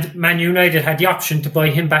 Man United had the option to buy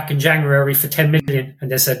him back in January for 10 million,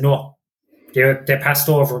 and they said no. They passed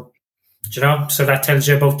over him. Do you know? So that tells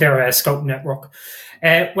you about their scouting network.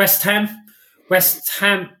 West Ham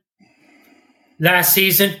last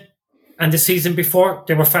season and the season before,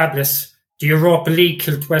 they were fabulous. The Europa League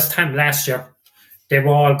killed West Ham last year. They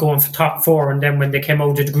were all going for top four, and then when they came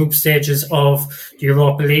out of the group stages of the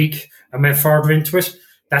Europa League and went further into it,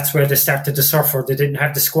 that's where they started to suffer. They didn't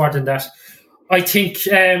have the squad in that. I think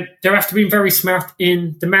they're after being very smart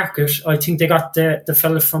in the market. I think they got the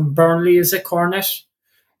fella from Burnley, is it Cornet?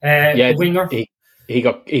 The winger. He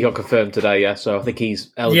got confirmed today, yeah. So I think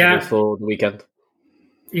he's eligible for the weekend.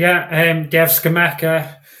 Yeah, they have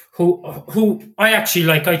Scamacca, who I actually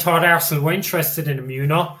like. I thought Arsenal were interested in him, you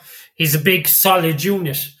know. He's a big, solid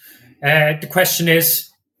unit. The question is,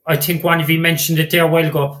 I think one of you mentioned it there a while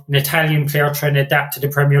ago, an Italian player trying to adapt to the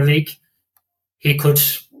Premier League. He could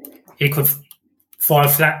fall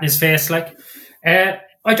flat in his face. Like, I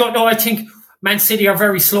don't know. I think Man City are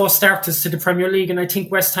very slow starters to the Premier League, and I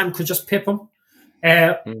think West Ham could just pip them.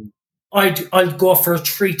 I'd go for a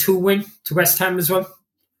 3-2 win to West Ham as well.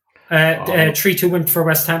 3-2 win for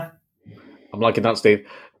West Ham. I'm liking that, Steve.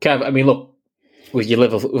 Kev, I mean, look, with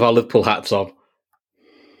our Liverpool hats on,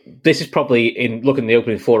 this is probably, in looking at the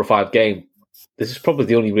opening 4 or 5 game, this is probably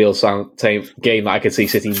the only real game that I could see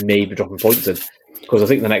City maybe dropping points in. Because I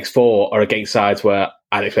think the next 4 are against sides where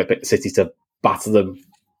I'd expect City to batter them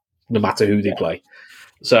no matter who they play.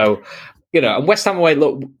 So, and West Ham away,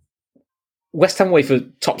 look, West Ham away for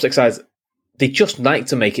top 6 sides, they just like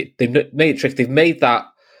to make it. They've made a trick. They've made that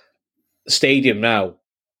stadium now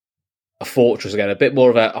a fortress again, a bit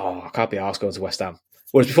more of I can't be arsed going to West Ham.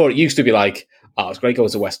 Whereas before it used to be like, it's great going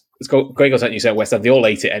to great going to New Zealand, West Ham. They all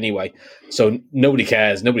hate it anyway, so nobody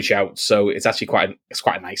cares, nobody shouts. So it's actually quite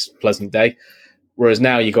a nice, pleasant day. Whereas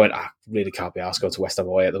now you're going, really can't be arsed going to West Ham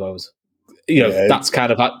away at the moment. That's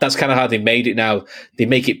kind of how they made it now. They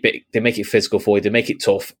make it big, they make it physical for you, they make it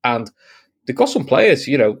tough, and they've got some players.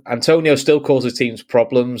 Antonio still causes teams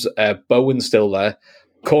problems. Bowen's still there.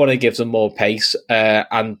 Corner gives them more pace,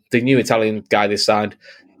 and the new Italian guy they signed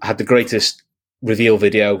had the greatest reveal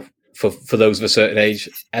video for those of a certain age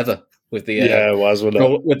ever with the it was with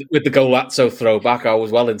the Golazzo throwback. I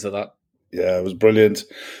was well into that. Yeah, it was brilliant.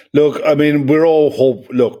 Look, I mean, we're all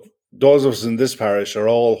those of us in this parish are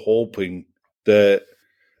all hoping that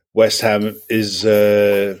West Ham is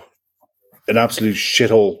an absolute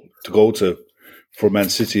shithole to go to for Man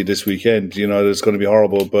City this weekend. It's going to be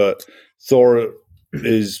horrible, but Thor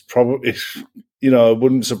is probably, it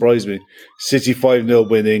wouldn't surprise me. City 5-0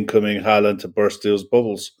 win incoming, Haaland to burst those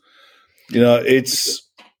bubbles. It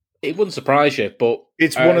wouldn't surprise you, but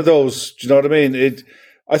it's one of those. Do you know what I mean?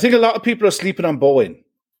 I think a lot of people are sleeping on Bowen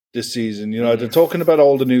this season. They're talking about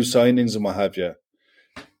all the new signings and what have you.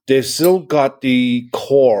 They've still got the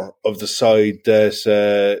core of the side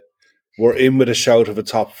that were in with a shout of a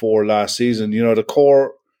top 4 last season. The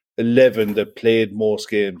core 11 that played most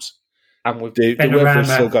games. And they've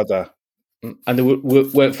still got that. And they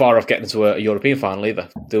weren't far off getting to a European final either.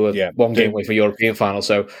 They were one game away for a European final.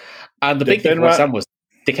 So, and the big thing for West Ham was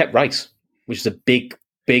they kept Rice, which is a big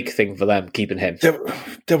thing for them, keeping him.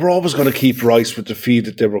 They were always going to keep Rice with the fee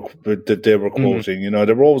that they were quoting.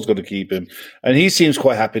 They were always going to keep him, and he seems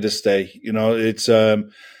quite happy to stay. It's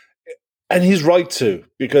and he's right to,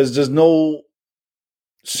 because there's no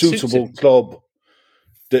suitable club.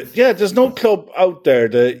 There's no club out there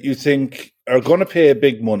that you think are going to pay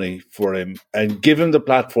big money for him and give him the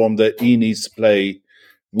platform that he needs to play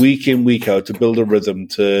week in, week out to build a rhythm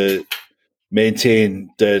to maintain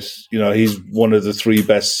that, he's one of the 3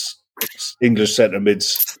 best English centre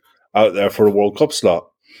mids out there for a World Cup slot.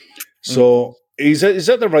 So he's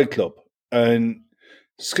at the right club. And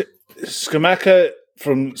Scamacca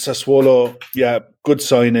from Sassuolo, good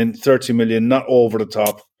signing, 30 million, not over the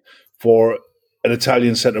top for an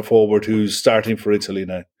Italian centre forward who's starting for Italy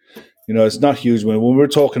now. You know, it's not huge. When we were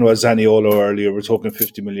talking about Zaniolo earlier, we're talking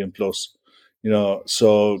 50 million plus. You know,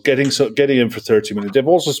 so getting in for 30 million. They've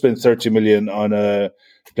also spent 30 million on a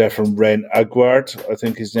player from Rennes, Aguard, I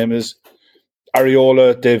think his name is.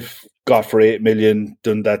 Areola, they've got for 8 million,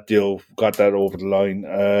 done that deal, got that over the line.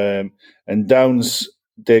 And Downs,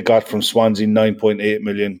 they got from Swansea 9.8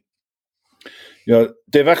 million. You know,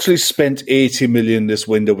 they've actually spent 80 million this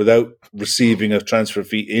window without receiving a transfer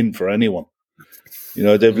fee in for anyone. You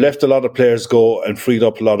know, they've left a lot of players go and freed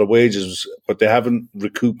up a lot of wages, but they haven't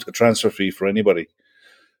recouped a transfer fee for anybody.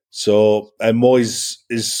 So, and Moyes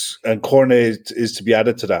and Cornet is to be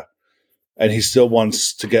added to that. And he still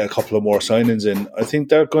wants to get a couple of more signings in. I think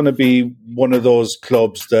they're going to be one of those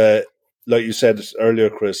clubs that, like you said earlier,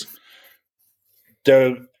 Chris,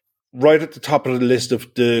 they're right at the top of the list of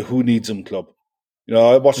the who needs them club. You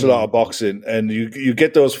know, I watch a lot of boxing, and you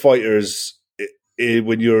get those fighters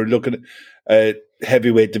when you're looking at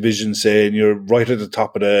heavyweight division, say, and you're right at the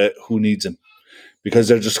top of the who needs them, because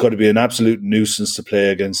they're just going to be an absolute nuisance to play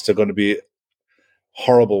against. They're going to be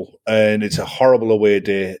horrible, and it's a horrible away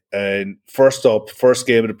day. And first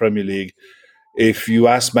game of the Premier League, if you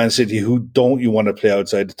ask Man City who don't you want to play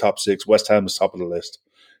outside the top six, West Ham is top of the list.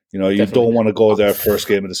 You know, you don't want to go there first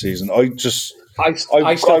game of the season. I've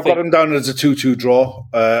got them down as a 2-2 draw.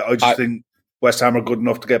 I just think West Ham are good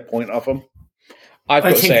enough to get a point off them.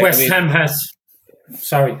 I think West Ham has.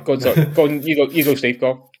 Sorry. Go on. You go, Steve.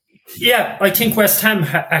 Go. Yeah, I think West Ham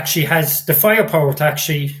actually has the firepower to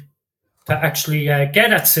actually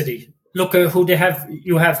get at City. Look at who they have.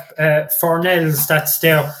 You have Fornells, that's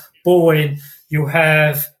there. Bowen. You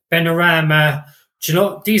have Benrahma. Do you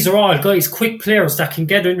know, these are all guys, quick players that can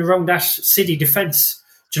get in around that City defence.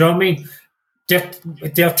 Do you know what I mean?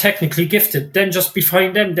 They're technically gifted. Then just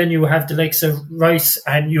behind them, then you have the likes of Rice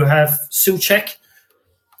and you have Souček.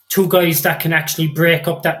 Two guys that can actually break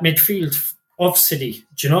up that midfield of City.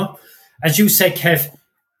 Do you know? As you said, Kev,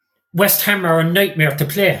 West Ham are a nightmare to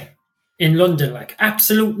play in London, like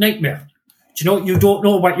absolute nightmare. Do you know? You don't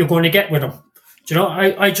know what you're going to get with them. Do you know?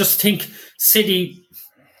 I just think City,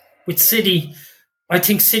 I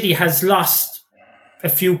think City has lost a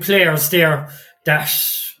few players there that,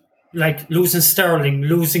 like losing Sterling,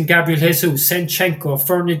 losing Gabriel Jesus, Zinchenko,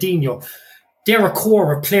 Fernandinho. They're a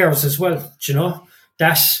core of players as well, do you know,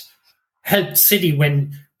 that helped City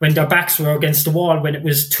when their backs were against the wall, when it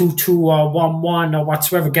was 2-2 or 1-1 or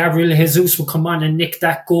whatsoever. Gabriel Jesus would come on and nick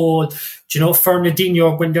that goal. Do you know,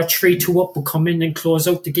 Fernandinho, when they're 3-2 up, would come in and close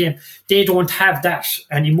out the game. They don't have that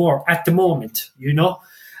anymore at the moment, you know.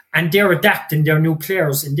 And they're adapting their new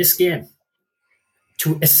players in this game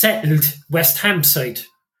to a settled West Ham side,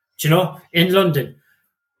 do you know, in London.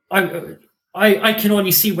 I can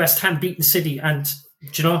only see West Ham beating City, and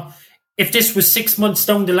do you know, if this was 6 months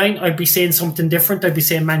down the line, I'd be saying something different. I'd be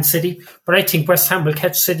saying Man City, but I think West Ham will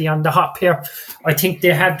catch City on the hop here. I think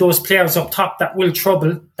they have those players up top that will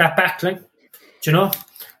trouble that backline, do you know,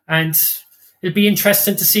 and it'll be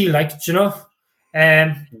interesting to see, like, do you know.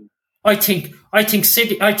 I think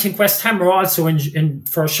West Ham are also in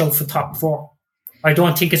for a show for top four. I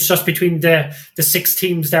don't think it's just between the 6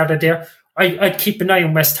 teams that are there. I'd keep an eye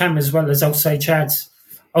on West Ham as well as outsiders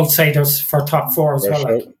for top four as well.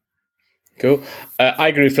 Like. Cool. I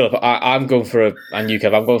agree with Philip. I'm going for and you,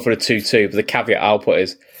 Kev, I'm going for a 2-2. But the caveat I'll put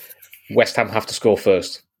is West Ham have to score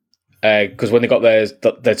first. Because when they got their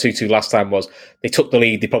 2-2 last time was they took the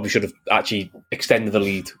lead. They probably should have actually extended the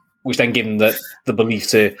lead, which then gave them the belief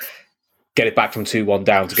to get it back from 2-1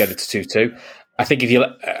 down to get it to 2-2. I think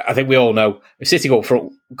we all know if City go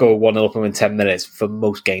 1-0 up in 10 minutes, for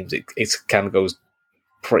most games it kind of goes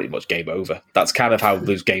pretty much game over. That's kind of how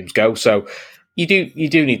those games go. So you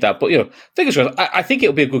do need that, but you know, fingers crossed. I think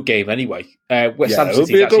it'll be a good game anyway. West Ham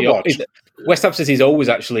City is always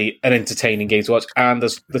actually an entertaining game to watch, and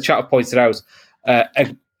as the chat pointed out,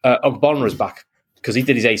 Ogbonna is back because he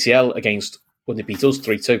did his ACL against when they beat us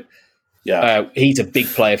 3-2. Yeah, he's a big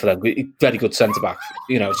player for them. Very good centre back,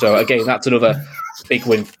 you know. So again, that's another big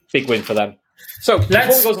win for them. So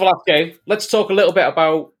before we go to the last game, let's talk a little bit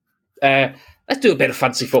about. Let's do a bit of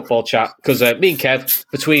fancy football chat because me and Kev,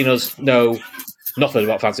 between us, know nothing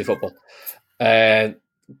about fancy football. Do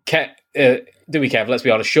we, Kev? Let's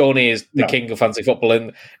be honest. Shawnee is the king of fancy football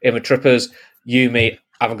in the Trippers. You, mate,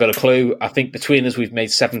 haven't got a clue. I think between us, we've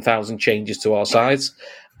made 7,000 changes to our sides,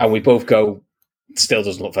 and we both go. Still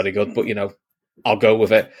doesn't look very good, but you know, I'll go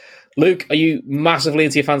with it. Luke, are you massively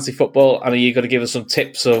into your fancy football, and are you going to give us some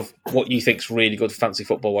tips of what you think's really good fancy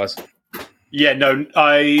football wise? Yeah, no,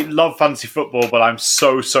 I love fantasy football, but I'm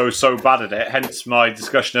so bad at it. Hence my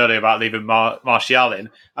discussion earlier about leaving Martial in.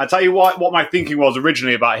 I'll tell you what my thinking was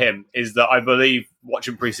originally about him is that I believe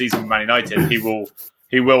watching pre-season with Man United, he will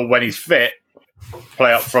when he's fit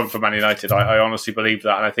play up front for Man United. I honestly believe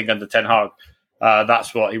that, and I think under Ten Hag,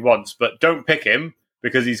 that's what he wants. But don't pick him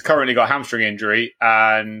because he's currently got a hamstring injury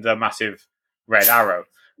and a massive red arrow,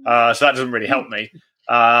 so that doesn't really help me.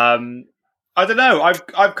 I don't know.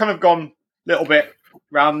 I've kind of gone little bit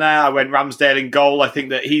round there. I went Ramsdale in goal. I think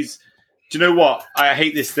that he's... Do you know what? I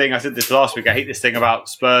hate this thing. I said this last week. I hate this thing about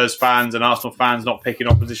Spurs fans and Arsenal fans not picking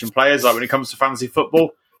opposition players. Like when it comes to fantasy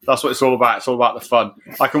football, that's what it's all about. It's all about the fun.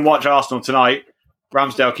 I can watch Arsenal tonight.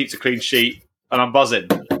 Ramsdale keeps a clean sheet and I'm buzzing.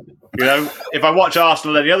 You know, if I watch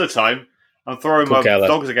Arsenal any other time, I'm throwing my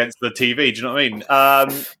dogs against the TV. Do you know what I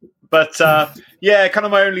mean? But kind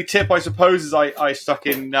of my only tip, I suppose, is I stuck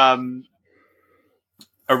in...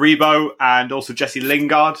 Aribo and also Jesse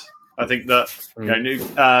Lingard. I think that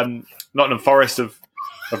Nottingham Forest have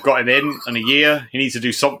got him in a year. He needs to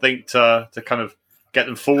do something to kind of get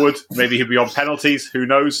them forward. Maybe he'll be on penalties. Who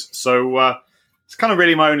knows? So it's kind of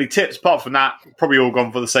really my only tips. Apart from that, probably all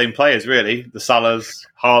gone for the same players, really. The Salahs,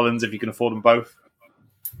 Haalands, if you can afford them both.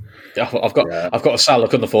 I've got a Salah,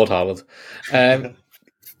 couldn't afford Haaland.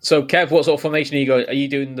 So, Kev, what sort of formation are you going? Are you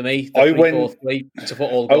doing the 3-4-3 to put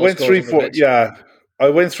all? I went 3-4. Yeah. I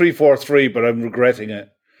went 3-4-3, but I'm regretting it.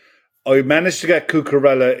 I managed to get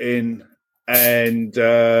Cucurella in and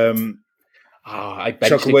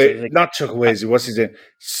not Chukwueze. What's his name?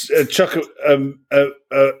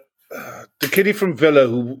 The kiddie from Villa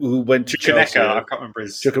who went to Chelsea. I can't remember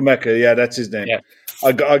his. Chukwuemeka, yeah, that's his name. Yeah.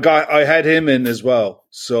 I had him in as well.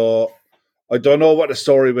 So I don't know what the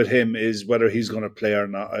story with him is, whether he's going to play or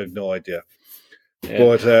not. I have no idea. Yeah.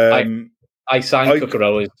 But I signed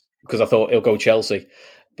Cucurella because I thought he'll go Chelsea,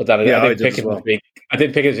 but then I didn't pick him. Well. I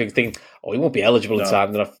didn't pick him to think, he won't be eligible in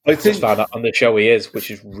time. And I just found out on the show he is,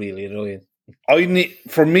 which is really annoying.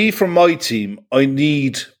 From my team, I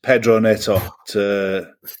need Pedro Neto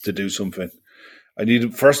to do something.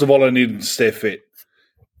 First of all, I need him to stay fit,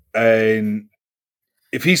 and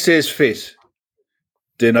if he stays fit,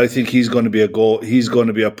 then I think he's going to be He's going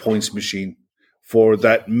to be a points machine for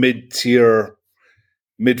that mid-tier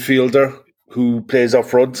midfielder who plays up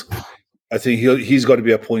front. I think he's got to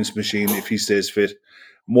be a points machine if he stays fit.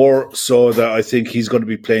 More so that I think he's going to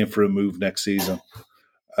be playing for a move next season.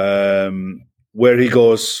 Where he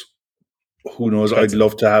goes, who knows? I'd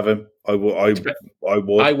love to have him. I would.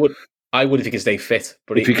 If he can stay fit.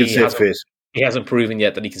 But if he can stay fit, he hasn't proven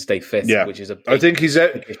yet that he can stay fit. Yeah. Which is a big, I think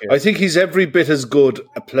he's every bit as good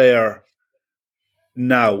a player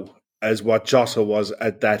now as what Jota was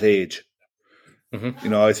at that age. Mm-hmm. You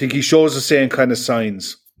know, I think he shows the same kind of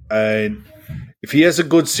signs, and if he has a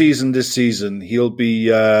good season this season, he'll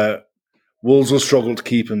be. Wolves will struggle to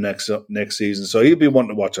keep him next season, so he'll be one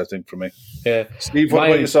to watch, I think, for me. Yeah, Steve, what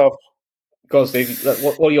about yourself? Go on, Steve.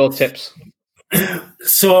 What are your tips?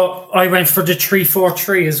 So I went for the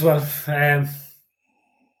 3-4-3 as well.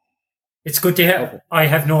 It's good to have. I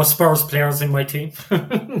have no Spurs players in my team.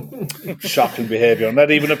 Shocking behaviour. Not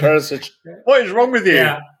even a Perisic. What is wrong with you?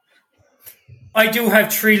 Yeah. I do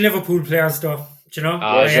have 3 Liverpool players, though. Do you know?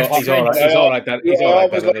 He's all right. He's all right. He's all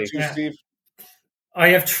right. Steve. I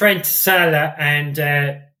have Trent, Salah, and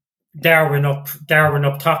Darwin up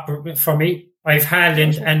top for me. I have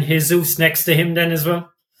Haaland and Jesus next to him then as well.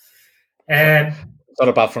 It's not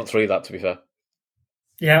a bad front three, that, to be fair.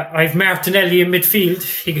 Yeah, I have Martinelli in midfield.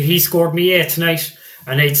 He scored me 8 tonight,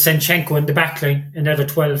 and I had Zinchenko in the back line, another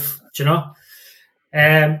 12. Do you know?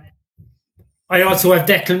 I also have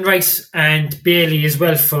Declan Rice and Bailey as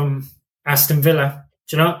well from Aston Villa.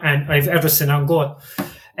 Do you know? And I have Ederson on goal.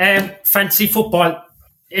 Fantasy football,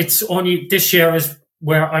 it's only this year is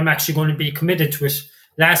where I'm actually going to be committed to it.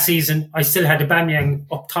 Last season, I still had Aubameyang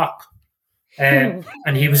up top, and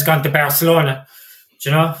he was gone to Barcelona. Do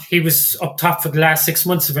you know, he was up top for the last 6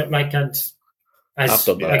 months of it, and I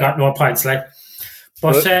got no points,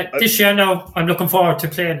 But this year, no, I'm looking forward to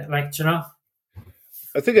playing it, do you know.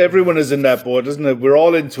 I think everyone is in that boat, isn't it? We're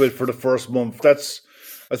all into it for the first month.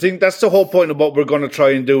 I think that's the whole point of what we're going to try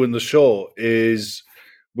and do in the show is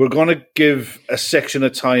we're going to give a section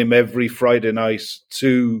of time every Friday night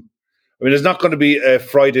to... I mean, there's not going to be a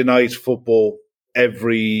Friday night football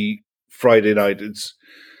every Friday night.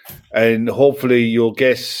 And hopefully you'll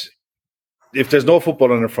get... If there's no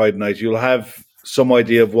football on a Friday night, you'll have some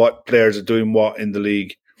idea of what players are doing what in the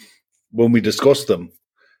league when we discuss them.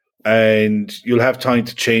 And you'll have time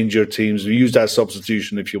to change your teams. Use that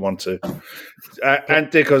substitution if you want to.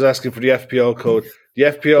 Antic was asking for the FPL code. The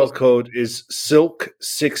FPL code is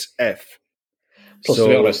SILK6F. Plus, to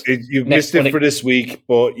be honest, you've missed it for this week,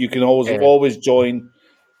 but you can always join,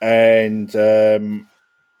 and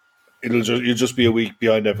you'll just be a week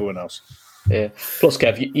behind everyone else. Yeah. Plus,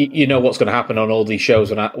 Kev, you know what's going to happen on all these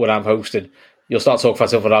shows when I'm hosting. You'll start talking for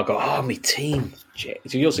myself, and I'll go, "Oh, my team."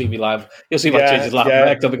 So you'll see me live. You'll see my changes live.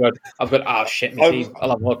 Yeah. I'll be going, "Oh shit, my team."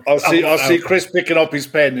 I'll see Chris picking up his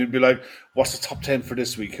pen and be like, "What's the top 10 for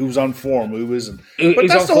this week? Who's on form? Who isn't?" But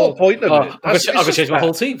that's the whole point of it. I'm going to change my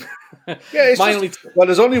whole team. Yeah,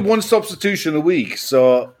 there's only one substitution a week,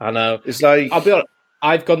 so I know it's like I'll be honest.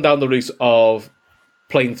 I've gone down the route of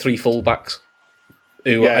playing 3 fullbacks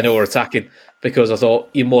who I know are attacking because I thought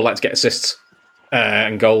you're more likely to get assists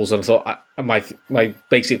and goals, and I thought my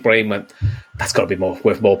basic brain went, that's got to be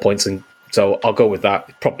worth more points, and so I'll go with that.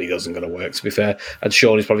 It probably isn't going to work, to be fair, and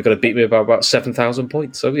Sean is probably going to beat me by about 7,000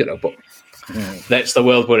 points. So but that's the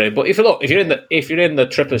world we're in. But if you're in the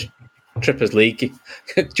Trippers League,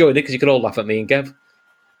 join it because you can all laugh at me and Kev.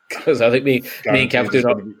 Because I think me and Kev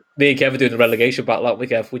are doing the relegation battle, aren't we,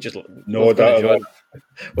 Kev? We just no doubt.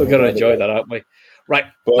 We're going to enjoy that, aren't we? Right,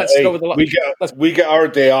 but let's go with the. We get our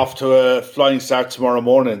day off to a flying start tomorrow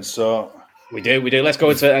morning, so we do. Let's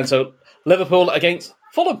go into it. And so Liverpool against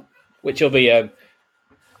Fulham, which will be.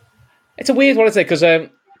 It's a weird one to say because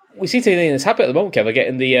we seem to be in this habit at the moment, Kev, of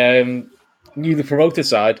getting the newly promoted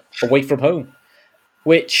side away from home,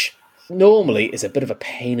 which normally is a bit of a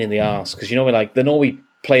pain in the arse because they normally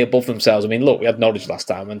play above themselves. I mean, look, we had Norwich last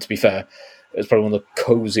time, and to be fair, it was probably one of the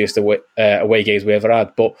coziest away games we ever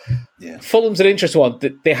had. But Fulham's an interesting one.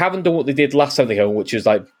 They haven't done what they did last time they go, which is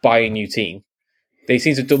like buy a new team. They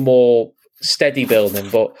seem to have done more steady building.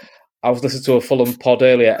 But I was listening to a Fulham pod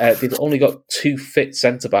earlier. They've only got 2 fit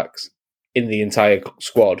centre-backs in the entire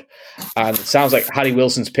squad. And it sounds like Harry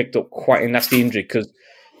Wilson's picked up quite a nasty injury because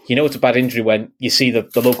it's a bad injury when you see the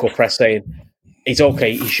local press saying it's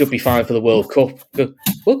okay, he should be fine for the World Cup. The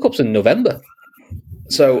World Cup's in November.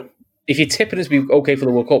 So if you're tipping us to be okay for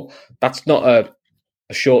the World Cup, that's not a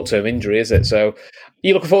short-term injury, is it? So, are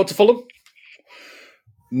you looking forward to Fulham?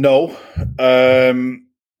 No.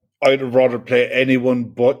 I'd rather play anyone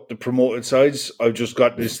but the promoted sides. I've just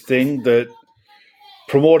got this thing that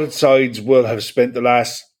promoted sides will have spent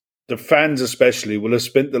the fans especially, will have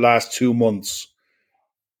spent the last 2 months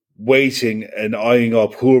waiting and eyeing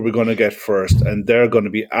up who are we going to get first, and they're going to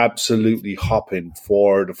be absolutely hopping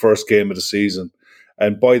for the first game of the season.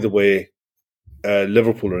 And by the way,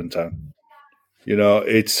 Liverpool are in town.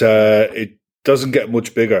 It doesn't get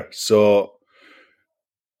much bigger. So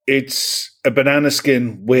it's a banana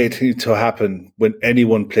skin waiting to happen when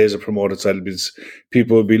anyone plays a promoted side. Because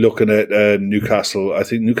people will be looking at Newcastle. I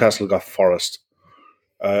think Newcastle got Forest.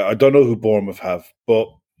 I don't know who Bournemouth have, but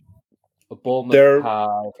Bournemouth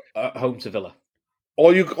have home to Villa.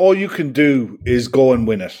 All you can do is go and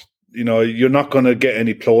win it. You're not going to get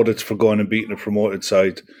any plaudits for going and beating a promoted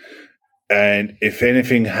side. And if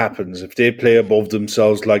anything happens, if they play above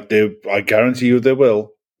themselves like I guarantee you they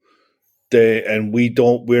will,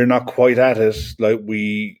 we're not quite at it like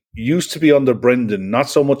we used to be under Brendan, not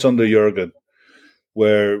so much under Jurgen,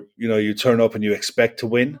 where, you turn up and you expect to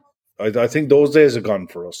win. I think those days are gone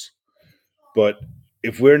for us. But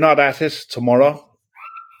if we're not at it tomorrow,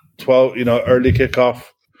 12, early kickoff,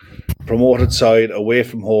 promoted side away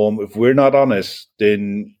from home, if we're not on it,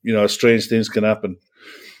 then strange things can happen.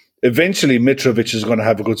 Eventually Mitrovic is going to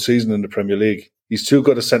have a good season in the Premier League. He's too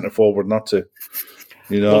good a centre forward not to.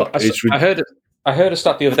 I heard a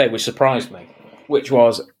stat the other day which surprised me, which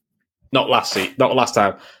was not last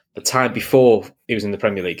time, the time before he was in the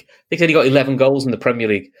Premier League. They said he got 11 goals in the Premier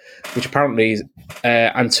League, which apparently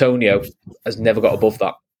Antonio has never got above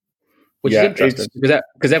that. Which is interesting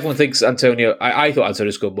because everyone thinks Antonio. I thought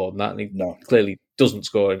Antonio scored more than that, and he clearly doesn't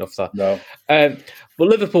score enough for that. No. But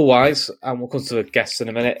Liverpool-wise, and we'll come to the guests in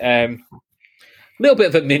a minute. A little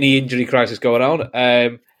bit of a mini injury crisis going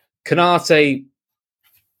on. Kanate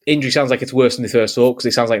injury sounds like it's worse than they first thought because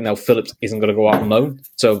it sounds like now Phillips isn't going to go out on loan.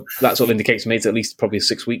 So that sort of indicates to me it's at least probably a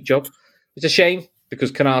 6-week job. It's a shame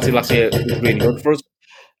because Kanate last year was really good for us.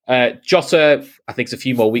 Jota, I think, is a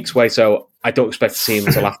few more weeks away, so I don't expect to see him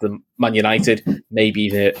until after Man United, maybe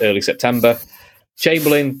even early September.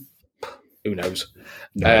 Chamberlain, who knows?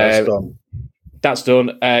 No, that's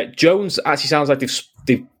done. Jones actually sounds like he's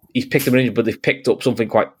picked up an injury, but they've picked up something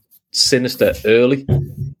quite sinister early.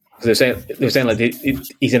 They were saying like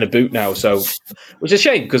he's in a boot now, so which is a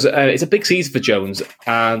shame because it's a big season for Jones,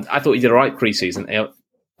 and I thought he did all right pre-season.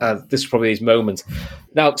 This is probably his moment.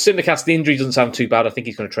 Now, Tsimikas, the injury doesn't sound too bad. I think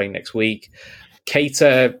he's going to train next week.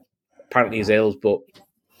 Keita apparently is ill, but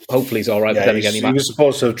hopefully he's all right. Yeah, but then again, he was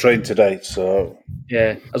supposed to have trained today, so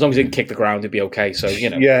yeah, as long as he didn't kick the ground, he'd be okay. So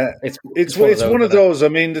yeah, it's one of those. I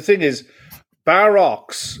mean, the thing is, bar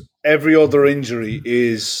rocks, every other injury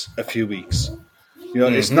is a few weeks.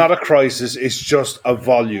 It's not a crisis; it's just a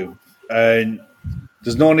volume, and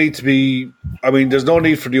there's no need to be. I mean, there's no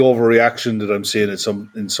need for the overreaction that I'm seeing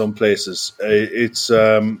in some places. It's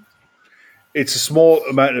a small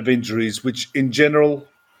amount of injuries, which in general,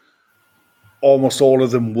 almost all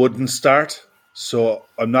of them wouldn't start. So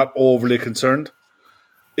I'm not overly concerned.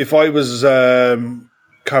 If I was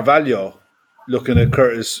Carvalho looking at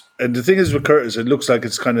Curtis, and the thing is with Curtis, it looks like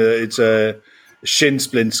it's a shin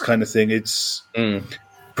splints kind of thing. It's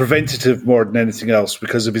preventative more than anything else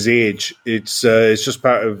because of his age. It's just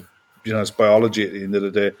part of it's biology at the end of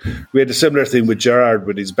the day. We had a similar thing with Gerrard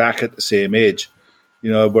with his back at the same age,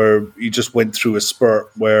 where he just went through a spurt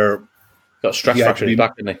where got stress fracture in his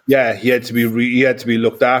back, didn't he? Yeah, he had to be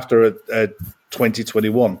looked after at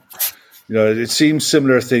 2021. It seems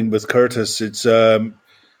similar thing with Curtis.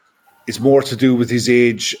 It's more to do with his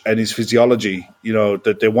age and his physiology.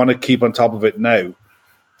 That they want to keep on top of it now.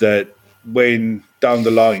 That when down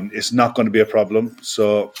the line, it's not going to be a problem.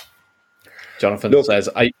 So, Jonathan says,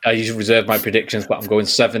 I usually reserve my predictions, but I'm going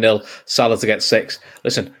 7-0. Salah to get 6.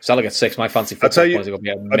 Listen, Salah gets 6. My fancy football points are going to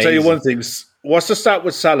be amazing. I'll tell you one thing. What's the stat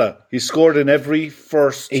with Salah? He scored in every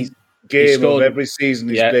first game of every season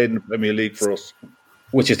he's played in the Premier League for us.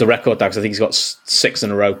 Which is the record now, because I think he's got 6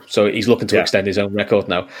 in a row. So he's looking to extend his own record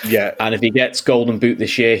now. Yeah. And if he gets Golden Boot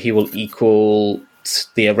this year, he will equal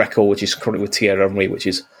the record, which is currently with Thierry Henry, which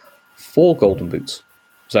is 4 Golden Boots.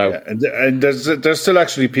 So, and there's still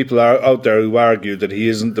actually people out there who argue that he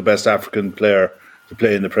isn't the best African player to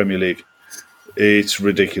play in the Premier League. It's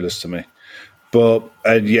ridiculous to me.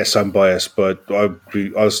 And yes, I'm biased, but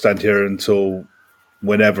I'll stand here until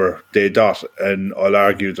whenever they dot, and I'll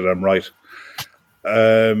argue that I'm right.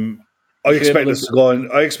 I expect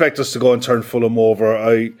us to go and turn Fulham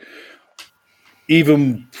over.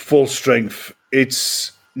 Even full strength,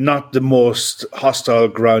 it's not the most hostile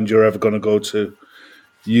ground you're ever going to go to.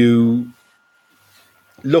 You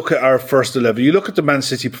look at our first 11. You look at the Man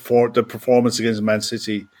City the performance against Man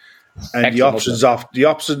City, and the options off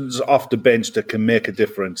the bench that can make a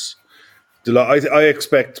difference. I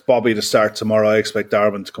expect Bobby to start tomorrow. I expect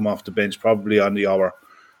Darwin to come off the bench, probably on the hour.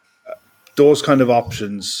 Those kind of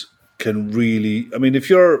options can really... I mean, if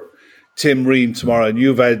you're Tim Ream tomorrow and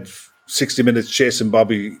you've had 60 minutes chasing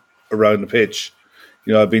Bobby around the pitch,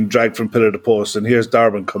 I've been dragged from pillar to post, and here's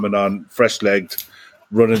Darwin coming on, fresh-legged,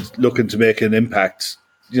 running, looking to make an impact.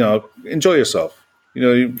 Enjoy yourself.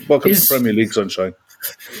 Welcome to Premier League sunshine.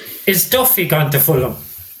 Is Duffy gone to Fulham?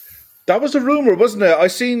 That was a rumour, wasn't it? I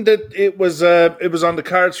seen that it was on the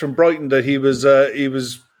cards from Brighton that he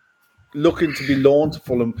was looking to be loaned to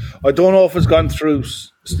Fulham. I don't know if it's gone through,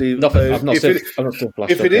 Steve. Nothing.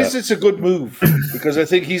 If it is, it's a good move because I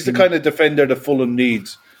think he's the kind of defender that Fulham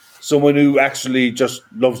needs. Someone who actually just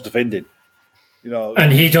loves defending.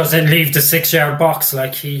 And he doesn't leave the 6-yard box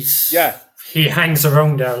he hangs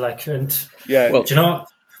around there Well,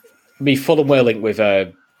 Fulham were linked with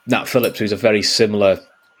Nat Phillips, who's a very similar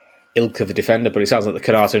ilk of a defender, but it sounds like the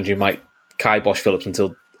Canata injury might kibosh Phillips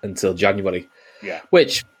until January. Yeah,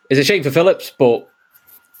 which is a shame for Phillips, but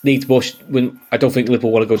needs Bush. When I don't think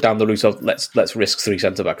Liverpool want to go down the route of let's risk 3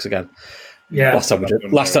 centre backs again. Yeah, last time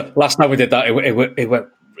we did that, it went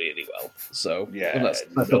really well. So let's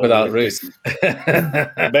look at that route.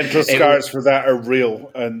 Mental scars for that are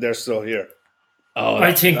real, and they're still here.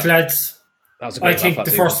 I think, lads. I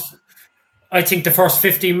think the first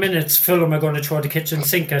 15 minutes, Fulham are going to throw the kitchen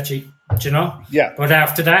sink at you. Do you know? Yeah. But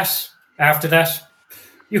after that,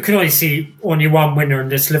 you can only see only one winner in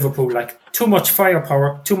this Liverpool. Too much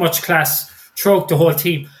firepower, too much class throughout the whole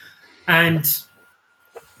team, and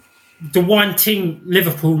the one thing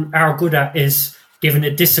Liverpool are good at is giving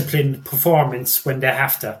a disciplined performance when they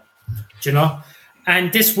have to. Do you know?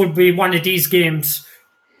 And this would be one of these games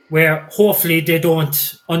where hopefully they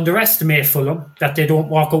don't underestimate Fulham, that they don't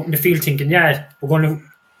walk out in the field thinking, we're going to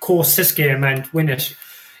coast this game and win it.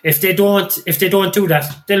 If they don't do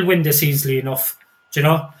that, they'll win this easily enough. Do you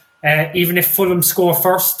know? Even if Fulham score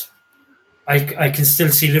first, I can still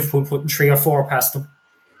see Liverpool putting 3 or 4 past them.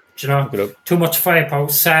 Do you know? Too much firepower.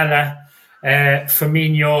 Salah,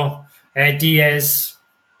 Firmino, Diaz.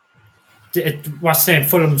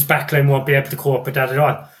 Fulham's backline won't be able to cope with that at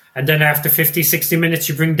all. And then after 50, 60 minutes,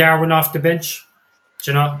 you bring Darwin off the bench.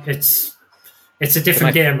 Do you know? It's a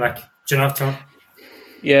different game, do you know, Tom?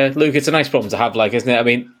 Yeah, Luke, it's a nice problem to have, isn't it? I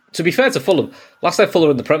mean, to be fair to Fulham, last time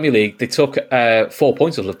Fulham in the Premier League, they took 4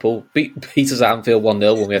 points of Liverpool, beat us at Anfield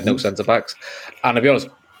 1-0 when we had no centre-backs. And to be honest,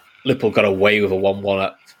 Liverpool got away with a 1-1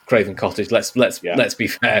 at Craven Cottage. Let's be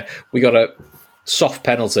fair. We got a soft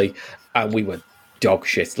penalty, and we were dog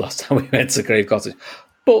shit last time we went to Craven Cottage.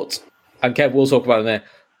 But, and Kev will talk about it in there,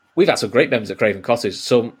 we've had some great members at Craven Cottage.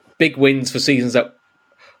 Some big wins for seasons that,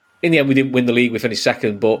 in the end, we didn't win the league. We finished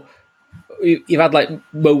second, but you've had like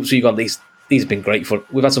moments where you've gone, these have been great fun.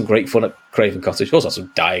 We've had some great fun at Craven Cottage. Also had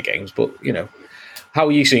some dire games, but, you know. How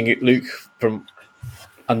are you seeing it, Luke, from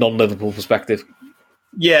a non-Liverpool perspective?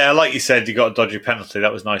 Yeah, like you said, you got a dodgy penalty.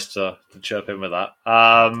 That was nice to chirp in with that.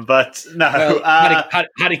 But no. Well,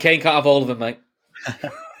 Harry Kane can't have all of them, mate.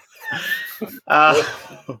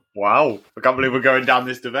 Wow. I can't believe we're going down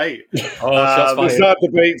this debate. It's not a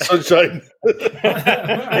debate, sunshine.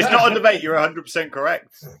 It's not a debate. You're 100%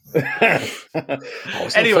 correct.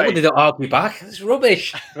 Anyway. They don't argue back. It's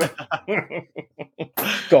rubbish.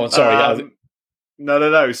 Go on, sorry.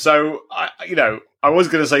 No. So, I was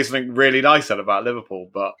going to say something really nice then about Liverpool,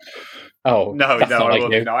 but no, I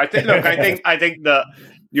won't. No, I think that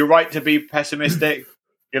you're right to be pessimistic.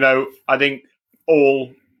 I think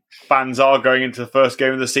all fans are going into the first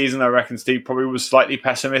game of the season. I reckon Steve probably was slightly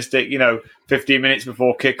pessimistic. 15 minutes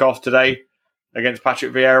before kickoff today against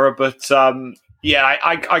Patrick Vieira, but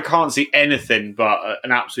I can't see anything but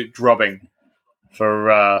an absolute drubbing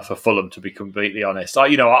for Fulham, to be completely honest.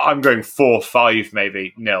 I'm going 4-5,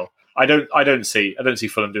 maybe 0. I don't see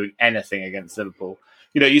Fulham doing anything against Liverpool.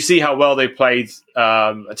 You see how well they played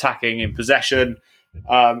attacking in possession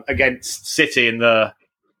against City in the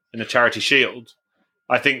Charity Shield.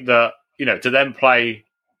 I think that to then play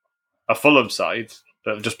a Fulham side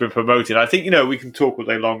that have just been promoted. I think we can talk all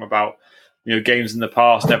day long about games in the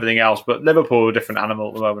past and everything else, but Liverpool are a different animal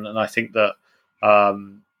at the moment, and I think that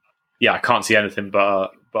I can't see anything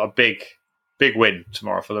but a big win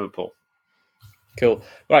tomorrow for Liverpool. Cool.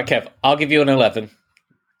 Right, Kev, I'll give you an 11,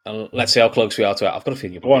 and let's see how close we are to it. I've got a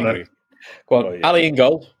feeling you'll agree. Go on. Oh, yeah. Ali in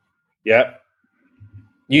goal. Yeah.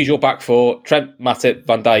 Usual back four: Trent, Matip,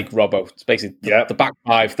 Van Dijk, Robbo. It's basically the back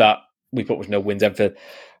five that we put with no wins. I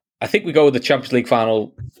think we go with the Champions League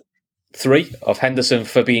final 3 of Henderson,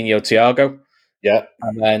 Fabinho, Thiago. Yeah.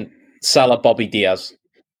 And then Salah, Bobby, Diaz.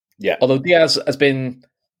 Yeah. Although Diaz has been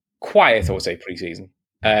quiet, I would say, pre-season.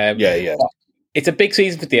 It's a big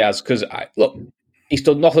season for Diaz because, look, he's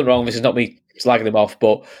done nothing wrong. This is not me slagging him off,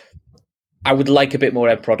 but I would like a bit more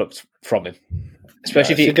end product from him.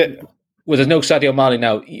 Especially if there's no Sadio Mane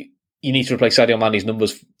now, you need to replace Sadio Mane's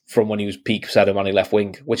numbers from when he was peak Sadio Mane left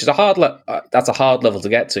wing, which is a hard level to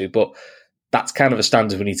get to, but that's kind of a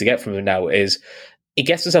standard we need to get from him now, is he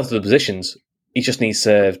gets himself to the positions. He just needs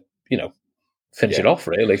to, finish it off,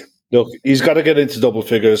 really. Look, he's got to get into double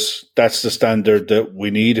figures. That's the standard that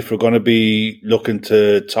we need. If we're going to be looking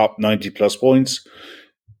to top 90-plus points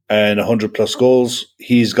and 100-plus goals,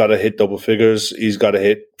 he's got to hit double figures. He's got to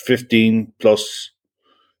hit 15-plus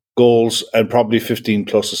goals and probably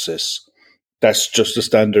 15-plus assists. That's just the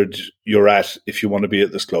standard you're at if you want to be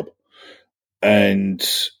at this club. And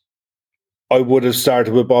I would have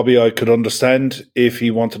started with Bobby. I could understand if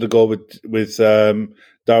he wanted to go with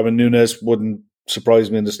Darwin Núñez. Wouldn't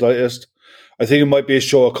surprise me in the slightest. I think it might be a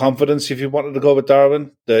show of confidence if he wanted to go with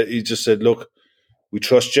Darwin, that he just said, look, we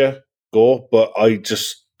trust you, go, but I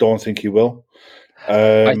just don't think he will.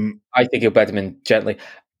 I think he'll bet him in gently.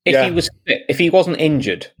 If he wasn't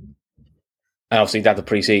injured, and obviously he'd had the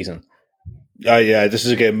pre-season. This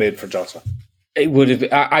is a game made for Jota. It would have.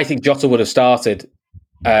 I think Jota would have started,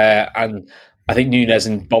 and I think Núñez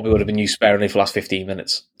and Bobby would have been used sparingly for the last 15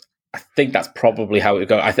 minutes. I think that's probably how it would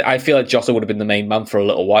go. I feel like Jota would have been the main man for a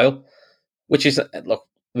little while, which is, look,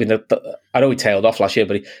 I know he tailed off last year,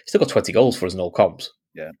 but he still got 20 goals for us in all comps.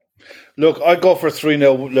 Yeah. Look, I'd go for a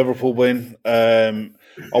 3-0 Liverpool win. I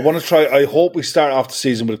hope we start off the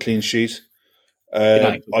season with a clean sheet.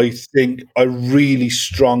 I really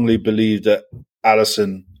strongly believe that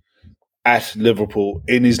Alisson at Liverpool,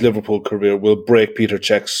 in his Liverpool career, will break Peter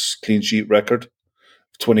Cech's clean sheet record,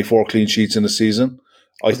 24 clean sheets in a season.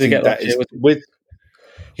 I think that is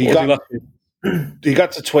he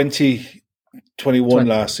got to 21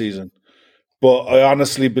 last season. But I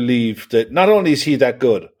honestly believe that not only is he that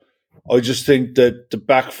good, I just think that the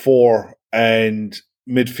back four and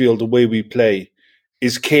midfield, the way we play,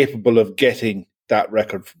 is capable of getting that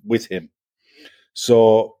record with him.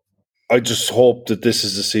 So I just hope that this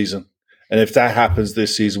is the season. And if that happens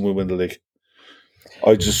this season, we win the league.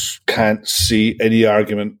 I just can't see any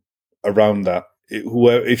argument around that.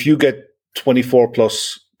 If you get 24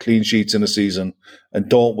 plus clean sheets in a season and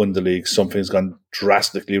don't win the league, something's gone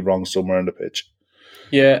drastically wrong somewhere on the pitch.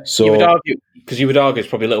 Yeah, so you would argue it's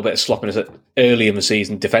probably a little bit of sloppiness early in the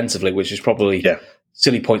season defensively, which is probably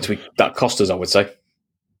silly points that cost us, I would say.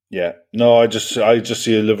 Yeah, no, I just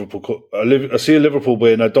see a Liverpool. I see a Liverpool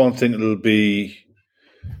win. I don't think it'll be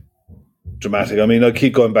dramatic. I mean, I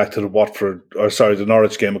keep going back to the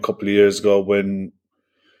Norwich game a couple of years ago when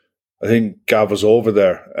I think Gav was over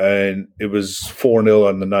there, and it was 4-0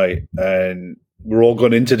 on the night, and we're all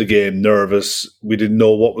going into the game nervous. We didn't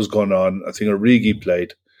know what was going on. I think Origi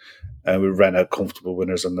played, and we ran out comfortable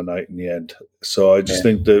winners on the night in the end. So I just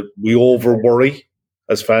think that we over worry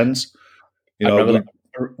as fans.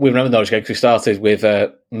 We remember those games. We started with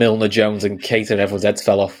Milner, Jones, and Keita, and everyone's heads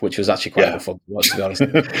fell off, which was actually quite fun to watch, to be honest.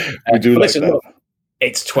 We do like that. Look,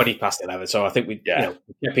 it's 20 past 11, so I think we get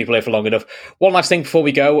people here for long enough. One last thing before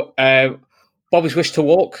we go. Bobby's Wish to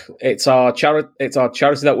Walk. It's our charity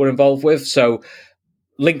that we're involved with. So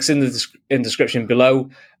links in the description below.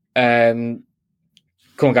 Come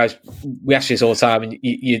on, guys. We ask you this all the time, and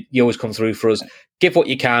you always come through for us. Give what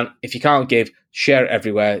you can. If you can't give, share it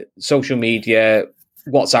everywhere. Social media,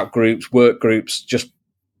 WhatsApp groups, work groups. Just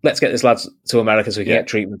let's get this lad to America so he can get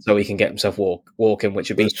treatment, so he can get himself walking, which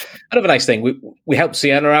would be another nice thing. We helped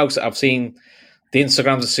Sienna out. I've seen the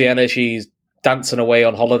Instagrams of Sienna. She's dancing away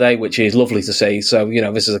on holiday, which is lovely to see. So,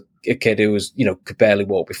 this is a kid who was, could barely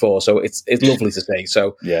walk before. So it's lovely to see.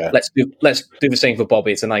 So let's do the same for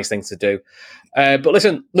Bobby. It's a nice thing to do. But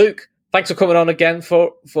listen, Luke, thanks for coming on again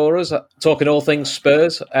for us, talking all things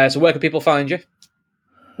Spurs. So where can people find you?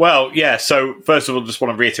 Well, yeah. So first of all, just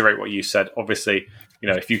want to reiterate what you said. Obviously,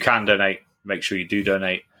 if you can donate, make sure you do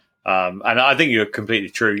donate. And I think you're completely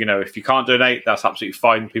true. If you can't donate, that's absolutely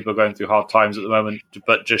fine. People are going through hard times at the moment,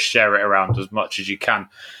 but just share it around as much as you can.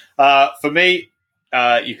 For me,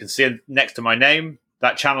 you can see next to my name,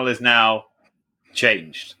 that channel is now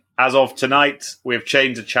changed. As of tonight, we've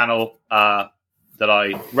changed the channel that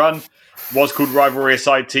I run. It was called Rivalry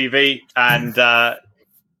Aside TV, and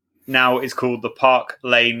now it's called the Park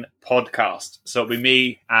Lane Podcast. So it'll be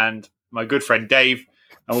me and my good friend Dave,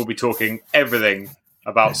 and we'll be talking everything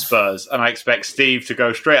about Spurs. And I expect Steve to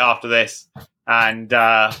go straight after this and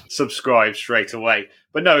subscribe straight away.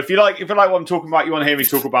 But no, if you like what I'm talking about, you want to hear me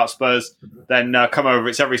talk about Spurs, then come over.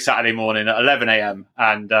 It's every Saturday morning at 11 a.m.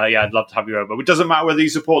 And I'd love to have you over. It doesn't matter whether you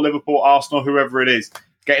support Liverpool, Arsenal, whoever it is.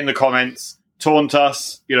 Get in the comments, taunt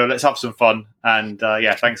us, let's have some fun. And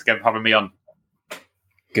thanks again for having me on.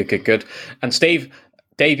 Good. And Steve,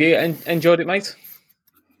 Dave, you enjoyed it, mate?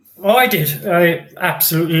 Oh, I did. I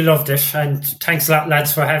absolutely loved it. And thanks a lot,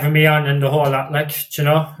 lads, for having me on and the whole lot.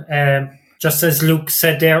 Just as Luke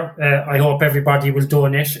said there, I hope everybody will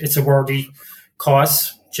donate. It's a worthy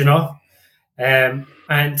cause, and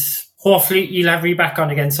hopefully you'll have me back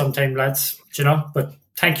on again sometime, lads, But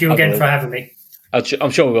thank you again for having me.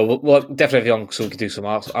 I'm sure we will. We'll definitely have you on so we can do some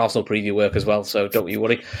Arsenal preview work as well, so don't you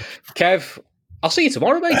worry. Kev, I'll see you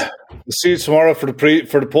tomorrow, mate. I'll see you tomorrow for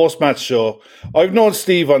the post-match show. I've known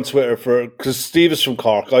Steve on Twitter because Steve is from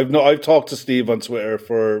Cork. I've talked to Steve on Twitter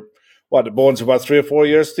for the bones of about 3 or 4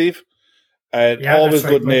 years, Steve. And always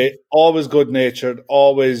good-natured,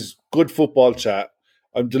 always good football chat.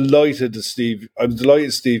 I'm delighted Steve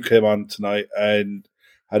came on tonight and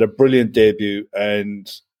had a brilliant debut.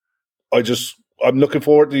 And I'm looking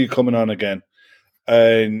forward to you coming on again.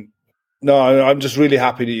 And no, I'm just really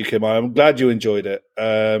happy that you came on. I'm glad you enjoyed it.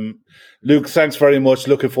 Luke, thanks very much.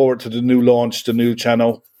 Looking forward to the new launch, the new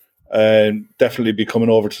channel. And definitely be coming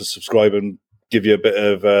over to subscribe and give you a bit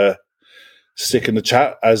of stick in the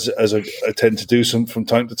chat as I tend to do some from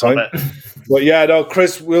time to time. But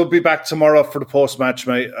Chris, we'll be back tomorrow for the post-match,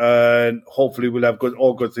 mate. And hopefully we'll have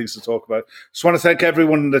all good things to talk about. Just want to thank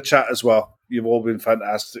everyone in the chat as well. You've all been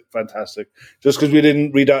fantastic. Just because we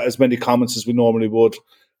didn't read out as many comments as we normally would.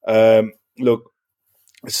 Look,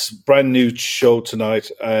 it's a brand new show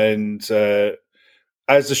tonight, and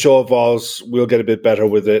as the show evolves, we'll get a bit better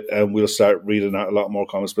with it, and we'll start reading out a lot more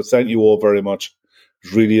comments. But thank you all very much.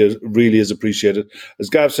 It really is appreciated. As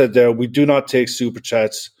Gav said there, we do not take super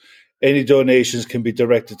chats. Any donations can be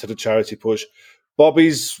directed to the charity push.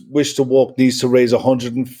 Bobby's Wish to Walk needs to raise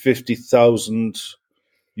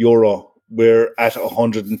 €150,000. We're at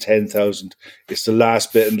 110,000. It's the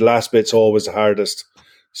last bit, and the last bit's always the hardest.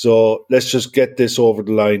 So let's just get this over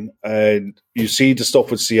the line. And you see the stuff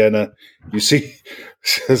with Sienna. You see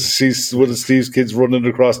one of Steve's kids running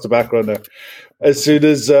across the background there. As soon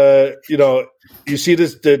as, you see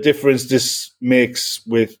the difference this makes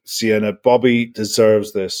with Sienna. Bobby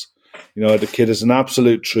deserves this. The kid is an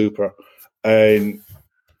absolute trooper. And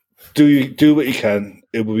do what you can.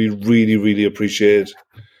 It will be really, really appreciated.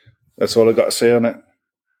 That's all I got to say on it.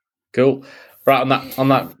 Cool. Right, on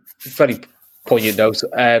that very poignant note,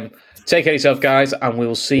 take care of yourself, guys, and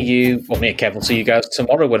we'll see you, me and Kev will see you guys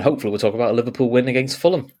tomorrow when hopefully we'll talk about a Liverpool win against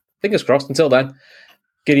Fulham. Fingers crossed. Until then,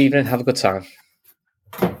 Good evening. Have a good time.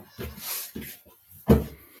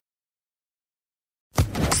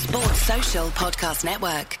 Sports Social Podcast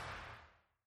Network.